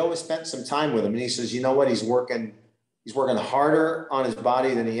lot, and Joe has spent some time with him, and he says, you know what? He's working He's working harder on his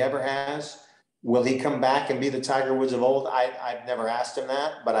body than he ever has. Will he come back and be the Tiger Woods of old? I've never asked him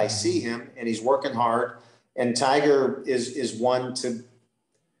that, but I see him and he's working hard. And Tiger is one to,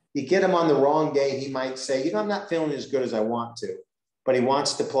 you get him on the wrong day, he might say, I'm not feeling as good as I want to, but he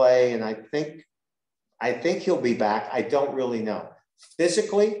wants to play. And I think he'll be back. I don't really know.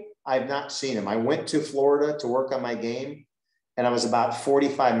 Physically, I've not seen him. I went to Florida to work on my game, and I was about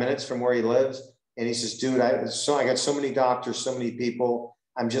 45 minutes from where he lives. And he says, dude, I got so many doctors, so many people.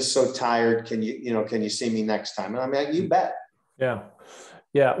 I'm just so tired. Can you see me next time? And I'm like, you bet. Yeah.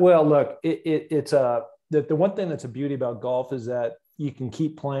 Yeah. Well, look, it's the one thing that's a beauty about golf is that you can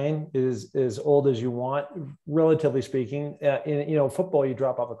keep playing as old as you want, relatively speaking. In football, you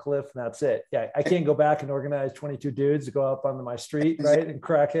drop off a cliff and that's it. Yeah, I can't go back and organize 22 dudes to go up onto my street, right, and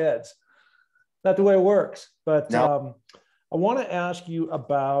crack heads. Not the way it works. But no. I want to ask you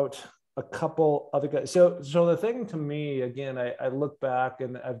about a couple other guys. So the thing to me, again, I look back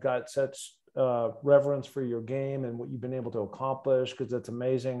and I've got such reverence for your game and what you've been able to accomplish, because that's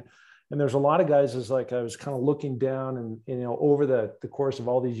amazing. And there's a lot of guys, is like, I was kind of looking down and, over the course of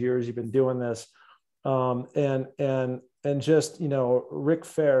all these years, you've been doing this. And just, Rick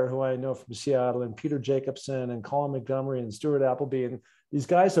Fair, who I know from Seattle, and Peter Jacobson and Colin Montgomery and Stuart Appleby. And these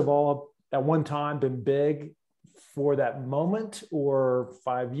guys have all at one time been big for that moment or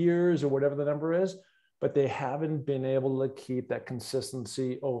 5 years or whatever the number is, but they haven't been able to keep that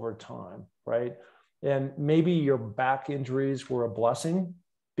consistency over time. Right. And maybe your back injuries were a blessing,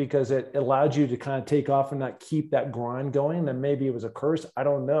 because it allowed you to kind of take off and not keep that grind going. Then maybe it was a curse. I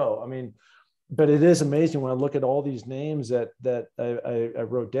don't know. I mean, but it is amazing when I look at all these names that I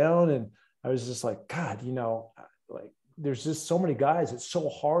wrote down, and I was just like, God, like there's just so many guys. It's so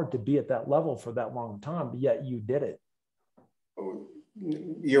hard to be at that level for that long time, but yet you did it.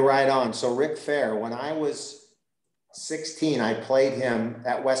 You're right on. So Rick Fair, when I was 16, I played him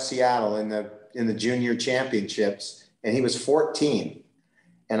at West Seattle in the junior championships, and he was 14.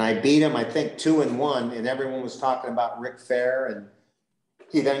 And I beat him, I think, 2-1, and everyone was talking about Rick Fair. And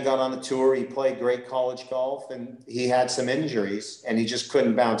he then got on the tour. He played great college golf, and he had some injuries, and he just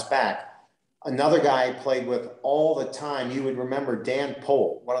couldn't bounce back. Another guy I played with all the time, you would remember Dan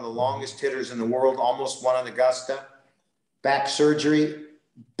Pohl, one of the longest hitters in the world, almost won at Augusta. Back surgery,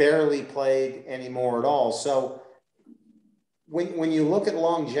 barely played anymore at all. So when you look at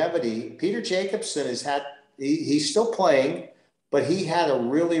longevity, Peter Jacobson he's still playing, but he had a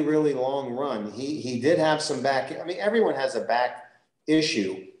really, really long run. He did have some back. I mean, everyone has a back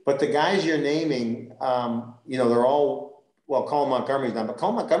issue, but the guys you're naming, they're all, well, Colin Montgomery's not, but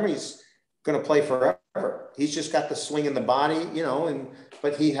Colin Montgomery's going to play forever. He's just got the swing in the body,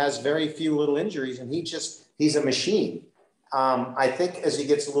 but he has very few little injuries, and he's a machine. I think as he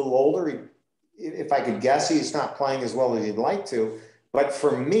gets a little older, if I could guess, he's not playing as well as he'd like to. But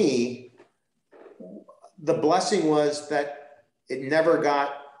for me, the blessing was that it never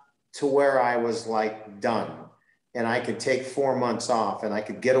got to where I was like done, and I could take 4 months off, and I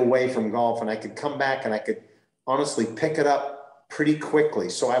could get away from golf, and I could come back, and I could honestly pick it up pretty quickly.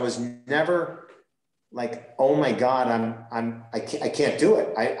 So I was never like, oh my God, I can't do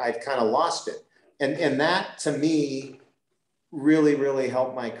it. I've kind of lost it. And that to me really, really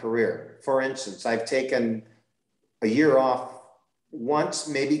helped my career. For instance, I've taken a year off once,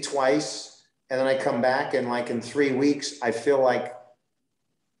 maybe twice. And then I come back, and like in 3 weeks, I feel like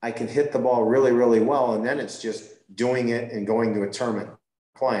I can hit the ball really, really well. And then it's just doing it and going to a tournament,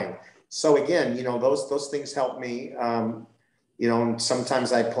 playing. So again, those things help me. And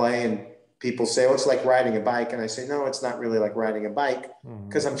sometimes I play and people say, oh, it's like riding a bike. And I say, no, it's not really like riding a bike,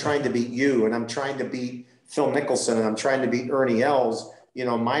 because I'm trying to beat you, and I'm trying to beat Phil Mickelson, and I'm trying to beat Ernie Els.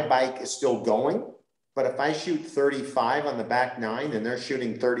 My bike is still going. But if I shoot 35 on the back nine and they're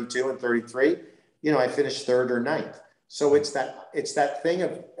shooting 32 and 33, I finish third or ninth. So it's that thing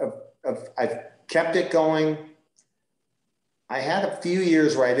of I've kept it going. I had a few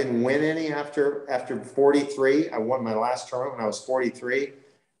years where I didn't win any after 43. I won my last tournament when I was 43.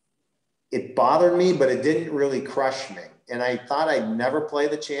 It bothered me, but it didn't really crush me. And I thought I'd never play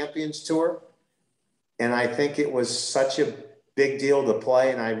the Champions Tour. And I think it was such a big deal to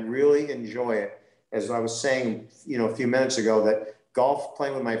play, and I really enjoy it. As I was saying, a few minutes ago, that golf,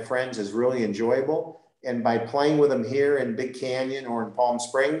 playing with my friends, is really enjoyable. And by playing with them here in Big Canyon or in Palm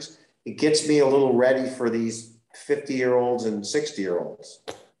Springs, it gets me a little ready for these 50-year-olds and 60-year-olds.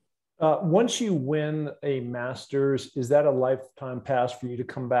 Once you win a Masters, is that a lifetime pass for you to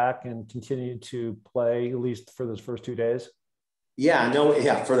come back and continue to play, at least for those first 2 days? Yeah,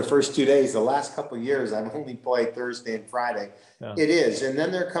 for the first 2 days. The last couple of years, I've only played Thursday and Friday. Yeah. It is. And then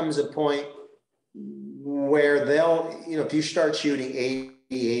there comes a point where they'll, if you start shooting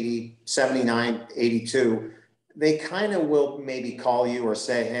 80, 79, 82, they kind of will maybe call you or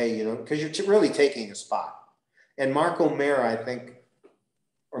say, hey, because you're really taking a spot. And Mark O'Meara, I think,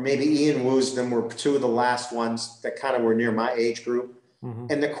 or maybe Ian Woosnam were two of the last ones that kind of were near my age group. Mm-hmm.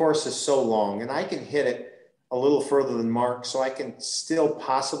 And the course is so long, and I can hit it a little further than Mark, so I can still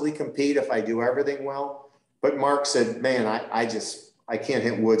possibly compete if I do everything well. But Mark said, man, I can't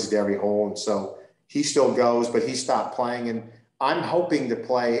hit woods to every hole. And so he still goes, but he stopped playing. And I'm hoping to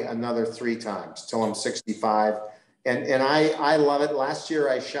play another 3 times till I'm 65. And I love it. Last year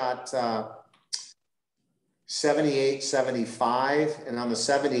I shot 78, 75. And on the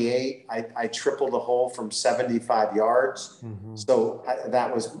 78, I tripled the hole from 75 yards. Mm-hmm. So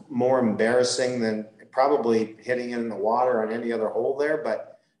that was more embarrassing than probably hitting it in the water on any other hole there.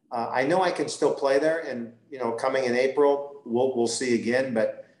 But I know I can still play there. And, coming in April, we'll see again.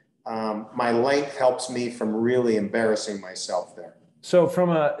 But my length helps me from really embarrassing myself there. So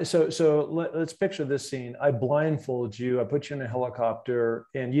let's picture this scene. I blindfold you, I put you in a helicopter,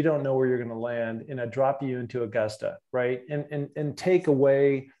 and you don't know where you're going to land, and I drop you into Augusta, right? And take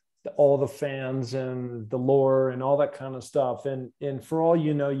away all the fans and the lore and all that kind of stuff. And for all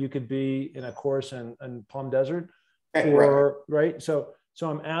you know, you could be in a course in Palm Desert, or right. So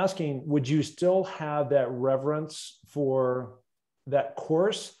I'm asking, would you still have that reverence for that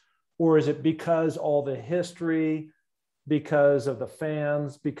course, or is it because all the history, because of the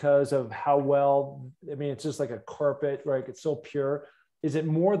fans, because of how well, it's just like a carpet, right? It's so pure. Is it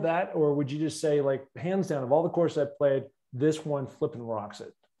more that, or would you just say, like, hands down, of all the courses I've played, this one flipping rocks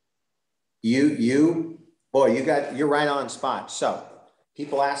it? You're right on spot. So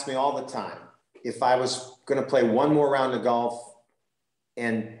people ask me all the time, if I was going to play one more round of golf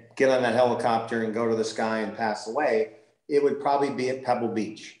and get on that helicopter and go to the sky and pass away, it would probably be at Pebble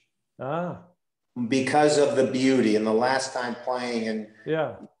Beach. Because of the beauty and the last time playing, and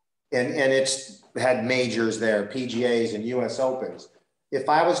it's had majors there, PGAs and US Opens. If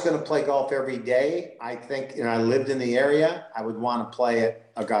I was going to play golf every day, I think, and I lived in the area, I would want to play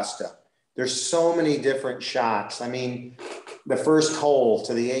at Augusta. There's so many different shots. The first hole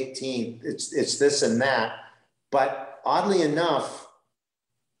to the 18th, it's this and that. But oddly enough,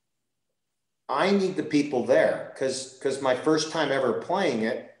 I need the people there because my first time ever playing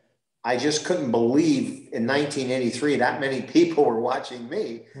it, I just couldn't believe in 1983 that many people were watching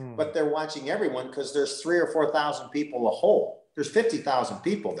me, but they're watching everyone because there's 3,000 or 4,000 people a hole. There's 50,000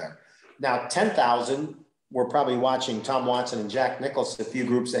 people there. Now, 10,000 were probably watching Tom Watson and Jack Nicklaus a few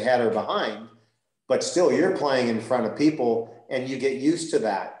groups ahead or behind, but still you're playing in front of people and you get used to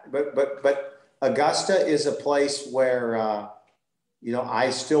that. But Augusta is a place where, I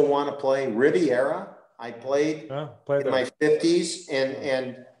still want to play. Riviera, I played in my 50s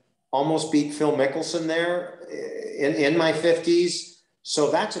and almost beat Phil Mickelson there in my 50s.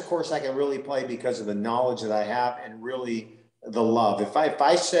 So that's a course I can really play because of the knowledge that I have and really the love. If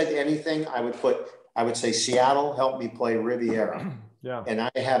I said anything, I would say Seattle helped me play Riviera. Yeah. And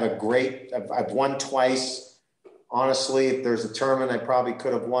I have I've won twice. Honestly, if there's a tournament I probably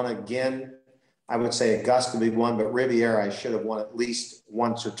could have won again, I would say Augusta would be one, but Riviera I should have won at least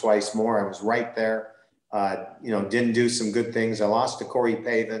once or twice more. I was right there. Didn't do some good things. I lost to Corey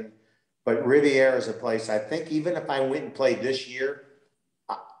Pavin. But Riviera is a place I think even if I went and played this year,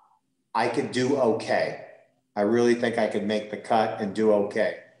 I could do okay. I really think I could make the cut and do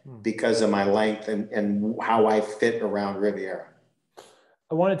okay because of my length and how I fit around Riviera.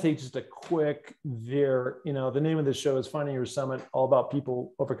 I want to take just a quick veer. The name of the show is Finding Your Summit, all about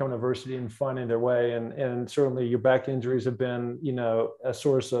people overcoming adversity and finding their way. And certainly your back injuries have been, a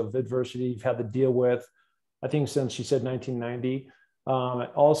source of adversity you've had to deal with, I think, since you said 1990.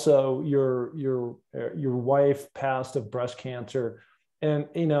 Also, your wife passed of breast cancer, and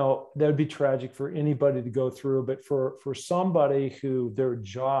that would be tragic for anybody to go through. But for somebody who their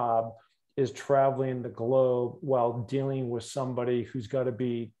job is traveling the globe while dealing with somebody who's got to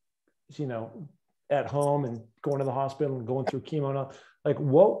be, at home and going to the hospital and going through chemo, like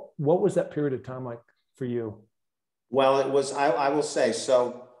what was that period of time like for you? Well, it was. I will say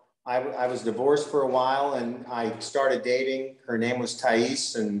so. I was divorced for a while and I started dating. Her name was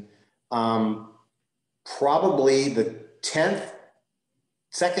Thais, and probably the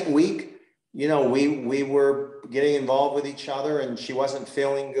 2nd week, we were getting involved with each other and she wasn't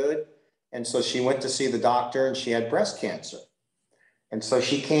feeling good. And so she went to see the doctor and she had breast cancer. And so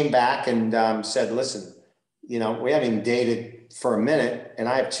she came back and said, listen, we haven't even dated for a minute and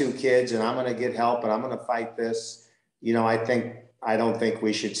I have 2 kids and I'm going to get help and I'm going to fight this. I don't think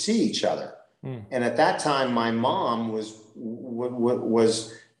we should see each other. And at that time, my mom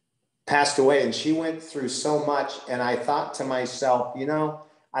was passed away, and she went through so much. And I thought to myself, you know,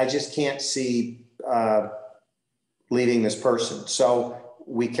 I just can't see leaving this person. So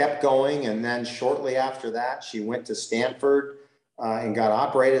we kept going. And then shortly after that, she went to Stanford and got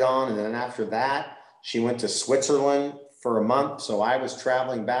operated on. And then after that, she went to Switzerland for a month. So I was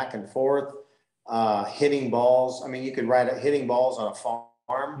traveling back and forth, hitting balls. I mean, you could write it, hitting balls on a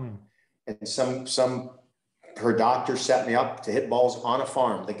farm. And her doctor set me up to hit balls on a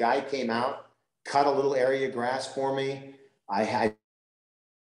farm. The guy came out, cut a little area of grass for me. I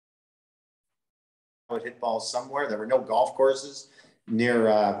would hit balls somewhere. There were no golf courses near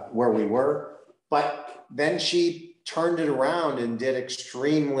where we were. But then she turned it around and did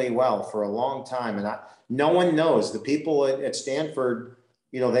extremely well for a long time. And no one knows. The people at Stanford,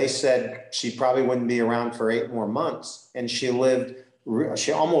 you know, they said she probably wouldn't be around for 8 more months. And she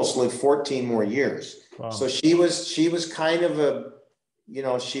almost lived 14 more years. Wow. So she was kind of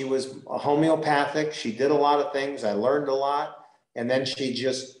she was a homeopathic. She did a lot of things. I learned a lot. And then she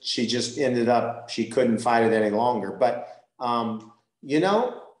just ended up, she couldn't fight it any longer. But,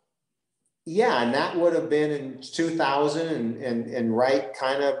 yeah, and that would have been in 2000 and right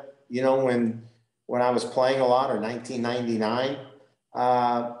kind of, you know, when I was playing a lot, or 1999.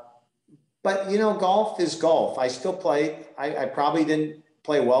 But, you know, golf is golf. I still played. I probably didn't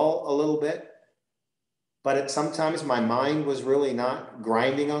play well a little bit, but sometimes my mind was really not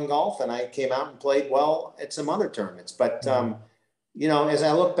grinding on golf, and I came out and played well at some other tournaments. But, you know, as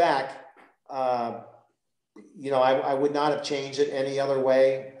I look back, you know, I would not have changed it any other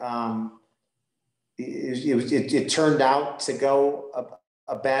way. It turned out to go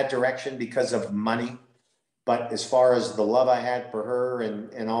a bad direction because of money. But as far as the love I had for her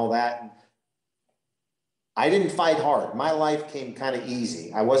and all that, I didn't fight hard. My life came kind of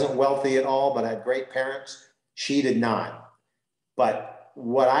easy. I wasn't wealthy at all, but I had great parents. She did not. But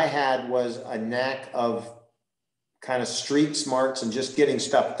what I had was a knack of kind of street smarts and just getting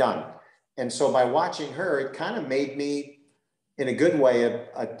stuff done. And so by watching her, it kind of made me, in a good way,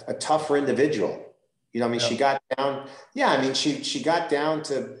 a tougher individual. You know, I mean, she got down. Yeah, I mean, she got down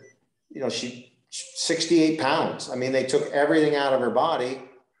to, you know, 68 pounds. I mean, they took everything out of her body,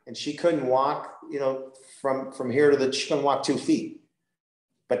 and she couldn't walk, you know, from here to she couldn't walk 2 feet.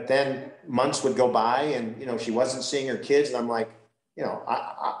 But then months would go by, and, you know, she wasn't seeing her kids. And I'm like, you know,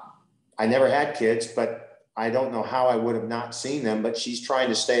 I never had kids, but I don't know how I would have not seen them. But she's trying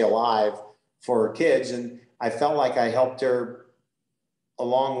to stay alive for her kids. And I felt like I helped her a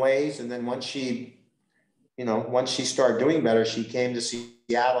long ways. And then once she started doing better, she came to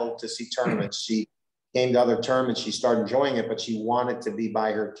Seattle to see tournaments. She came to other tournaments. She started enjoying it, but she wanted to be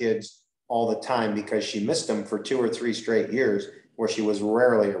by her kids all the time because she missed them for 2 or 3 straight years where she was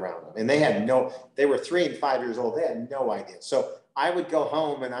rarely around them. And they were 3 and 5 years old. They had no idea. So I would go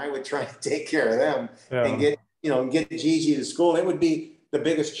home and I would try to take care of them and get Gigi to school. It would be the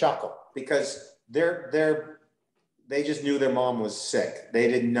biggest chuckle because they just knew their mom was sick. They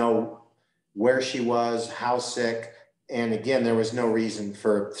didn't know where she was, how sick. And again, there was no reason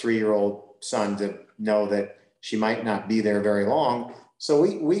for a 3-year-old son to know that she might not be there very long. So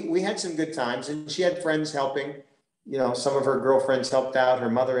we had some good times, and she had friends helping. You know, some of her girlfriends helped out. Her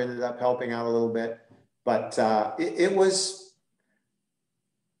mother ended up helping out a little bit, but it was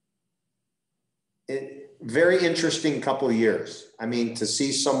a very interesting couple of years. I mean, to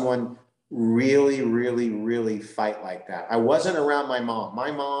see someone really, really, really fight like that. I wasn't around my mom.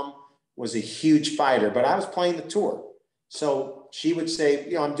 My mom was a huge fighter, but I was playing the tour. So she would say,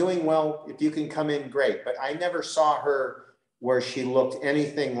 you know, I'm doing well. If you can come in, great. But I never saw her where she looked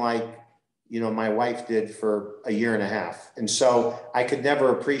anything like, you know, my wife did for a year and a half. And so I could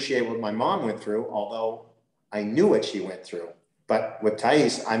never appreciate what my mom went through, although I knew what she went through. But with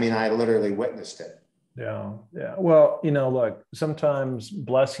Thais, I mean, I literally witnessed it. Yeah. Yeah. Well, you know, look, sometimes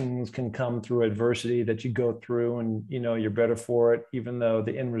blessings can come through adversity that you go through, and, you know, you're better for it, even though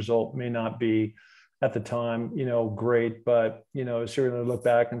the end result may not be at the time, you know, great. But, you know, certainly look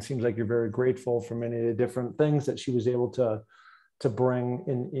back and it seems like you're very grateful for many of the different things that she was able to bring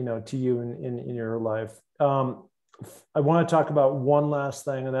in, you know, to you in your life. I want to talk about one last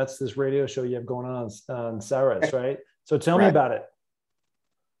thing, and that's this radio show you have going on Saras, right? So tell me about it.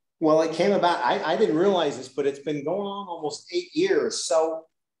 Well, it came about, I didn't realize this, but it's been going on almost 8 years. So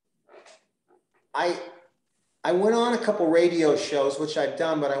I went on a couple radio shows, which I've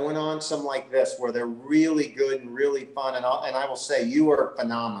done, but I went on some like this where they're really good and really fun. And I will say, you are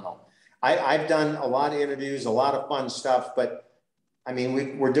phenomenal. I've done a lot of interviews, a lot of fun stuff, but I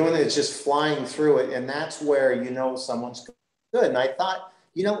mean, we're doing it, it's just flying through it. And that's where, you know, someone's good. And I thought,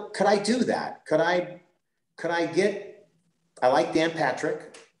 you know, could I do that? I like Dan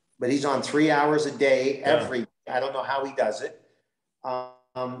Patrick, but he's on 3 hours a day every, I don't know how he does it.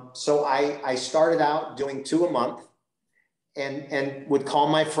 So I started out doing 2 a month and would call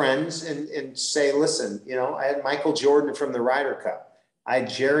my friends and say, listen, you know, I had Michael Jordan from the Ryder Cup. I had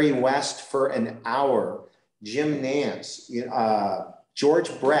Jerry West for an hour, Jim Nance,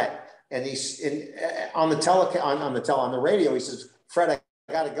 George Brett. And he's on the radio, he says, Fred, I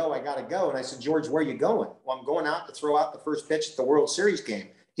gotta go. And I said, George, where are you going? Well, I'm going out to throw out the first pitch at the World Series game.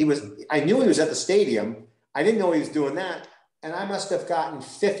 I knew he was at the stadium. I didn't know he was doing that. And I must have gotten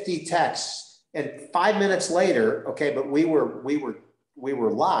 50 texts. And 5 minutes later, okay, but we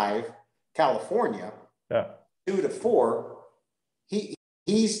were live, California, 2 to 4.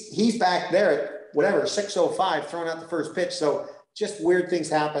 He's back there at whatever, 6:05, throwing out the first pitch. So just weird things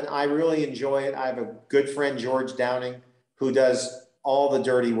happen. I really enjoy it. I have a good friend, George Downing, who does all the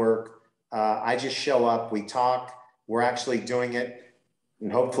dirty work. I just show up, we talk, we're actually doing it.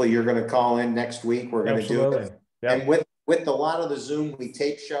 And hopefully you're going to call in next week. We're going to do it. Yep. And with a lot of the Zoom, we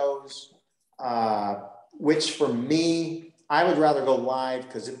tape shows, which for me, I would rather go live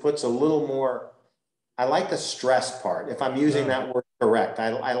because it puts a little more, I like the stress part. If I'm using that word correct,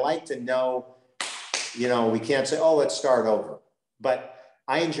 I like to know, you know, we can't say, oh, let's start over, but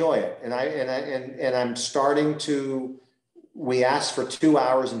I enjoy it. And I'm starting to, we asked for 2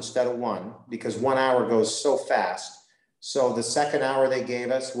 hours instead of 1 because 1 hour goes so fast. So the second hour they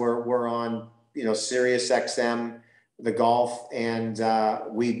gave us, we're on, you know, Sirius XM, the golf, and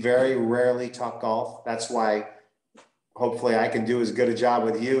we very rarely talk golf. That's why hopefully I can do as good a job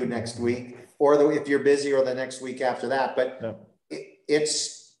with you next week, or if you're busy, or the next week after that. But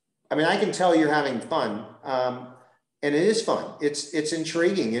I mean, I can tell you're having fun, and it is fun. It's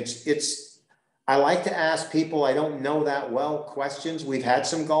intriguing. I like to ask people I don't know that well questions. We've had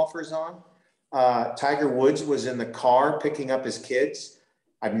some golfers on. Tiger Woods was in the car picking up his kids.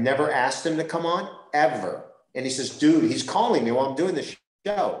 I've never asked him to come on ever. And he says, dude, he's calling me while I'm doing the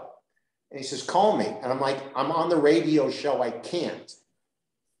show. And he says, call me. And I'm like, I'm on the radio show. I can't.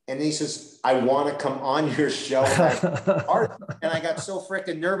 And he says, I want to come on your show. And I got so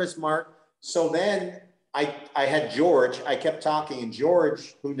freaking nervous, Mark. So then I had George. I kept talking. And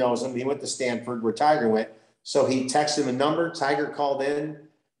George, who knows him, he went to Stanford where Tiger went. So he texted him a number. Tiger called in.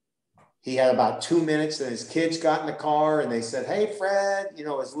 He had about 2 minutes, and his kids got in the car and they said, hey, Fred, you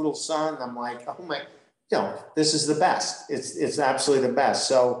know, his little son. I'm like, oh my, you know, this is the best. It's absolutely the best.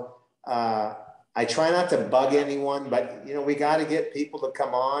 So I try not to bug anyone, but, you know, we got to get people to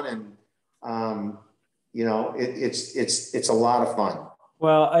come on, and, you know, it's a lot of fun.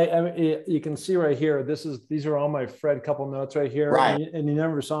 Well, I mean, you can see right here, these are all my Fred couple notes right here. Right. And you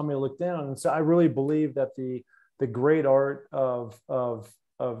never saw me look down. And so I really believe that the great art of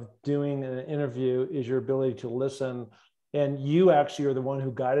doing an interview is your ability to listen. And you actually are the one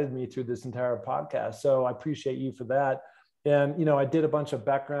who guided me through this entire podcast. So I appreciate you for that. And, you know, I did a bunch of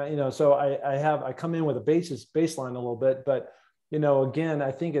background, you know, so I come in with a baseline a little bit, but, you know, again,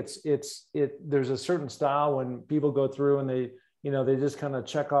 I think there's a certain style when people go through and they just kind of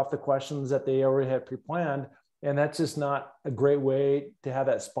check off the questions that they already had pre-planned. And that's just not a great way to have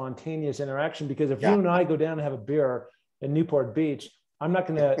that spontaneous interaction, because if you and I go down and have a beer in Newport Beach, I'm not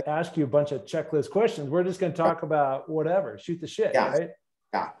going to ask you a bunch of checklist questions. We're just going to talk about whatever, shoot the shit, right?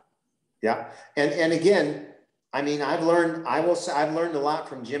 Yeah. And again, I mean, I've learned a lot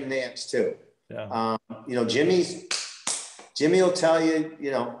from Jim Nance too. Yeah. You know, Jimmy will tell you, you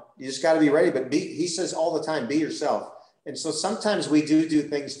know, you just got to be ready, but he says all the time, be yourself. And so sometimes we do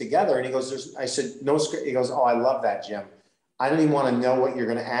things together, and he goes, I said, no script. He goes, oh, I love that, Jim. I don't even want to know what you're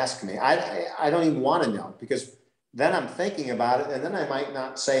going to ask me. I don't even want to know, because then I'm thinking about it, and then I might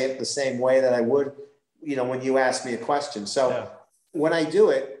not say it the same way that I would, you know, when you ask me a question. So when I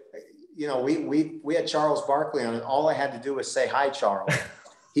do it, you know, we had Charles Barkley on it. All I had to do was say, hi, Charles.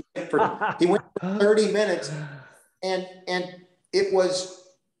 He went for 30 minutes, and it was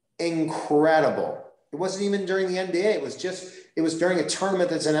incredible. It wasn't even during the NBA. It was during a tournament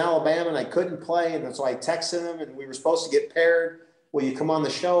that's in Alabama, and I couldn't play. And so I texted him, and we were supposed to get paired. Will you come on the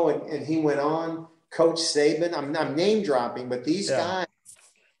show? And he went on. Coach Saban, I'm name dropping, but these guys,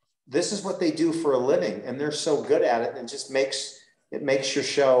 this is what they do for a living, and they're so good at it, and it just makes your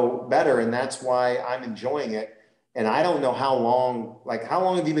show better. And that's why I'm enjoying it. And I don't know how long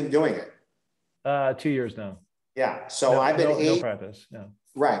have you been doing it? 2 years now. Yeah. So I've been no practice. Yeah.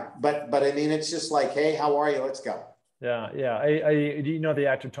 Right. But I mean, it's just like, hey, how are you? Let's go. Yeah. Do you know the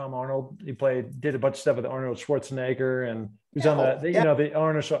actor Tom Arnold? He did a bunch of stuff with Arnold Schwarzenegger, and he was on the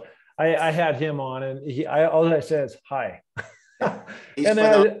Arnold show. I had him on, and all I said is hi. Yeah,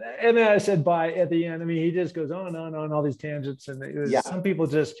 And then I said bye at the end. I mean, he just goes on and on all these tangents, and some people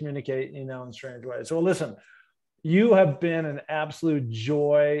just communicate, you know, in strange ways. So listen, you have been an absolute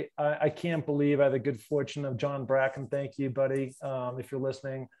joy. I can't believe I had the good fortune of John Bracken. Thank you, buddy, if you're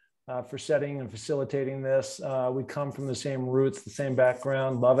listening, for setting and facilitating this. We come from the same roots, the same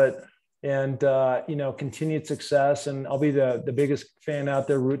background, love it. And, you know, continued success. And I'll be the biggest fan out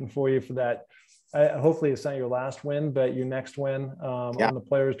there rooting for you for that. Hopefully it's not your last win, but your next win on the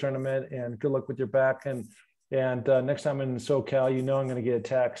Players Tournament. And good luck with your back. And next time I'm in SoCal, you know, I'm going to get a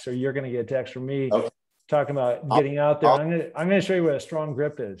text, or you're going to get a text from me. Okay. Talking about getting out there. I'm going to show you what a strong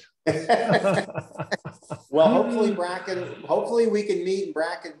grip is. Well, hopefully we can meet.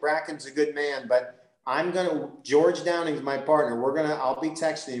 Bracken's a good man, but George Downing's my partner. I'll be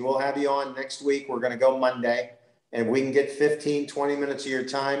texting you. We'll have you on next week. We're going to go Monday, and we can get 15, 20 minutes of your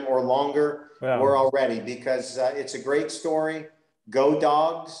time or longer. Wow. We're all ready, because it's a great story. Go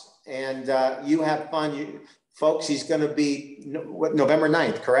Dogs. And you have fun. Folks, he's going to be November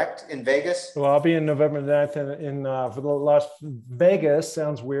 9th, correct? In Vegas? Well, I'll be in November 9th for the Las Vegas,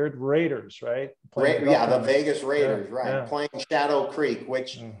 sounds weird, Raiders, right? The Vegas Raiders, right. Yeah. Playing Shadow Creek,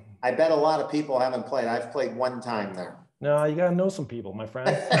 which I bet a lot of people haven't played. I've played one time there. No, you got to know some people, my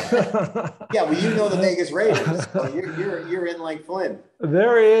friend. Yeah, well, you know the Vegas Raiders. So you're in like Flynn.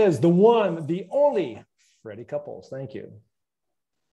 There he is, the one, the only Freddie Couples. Thank you.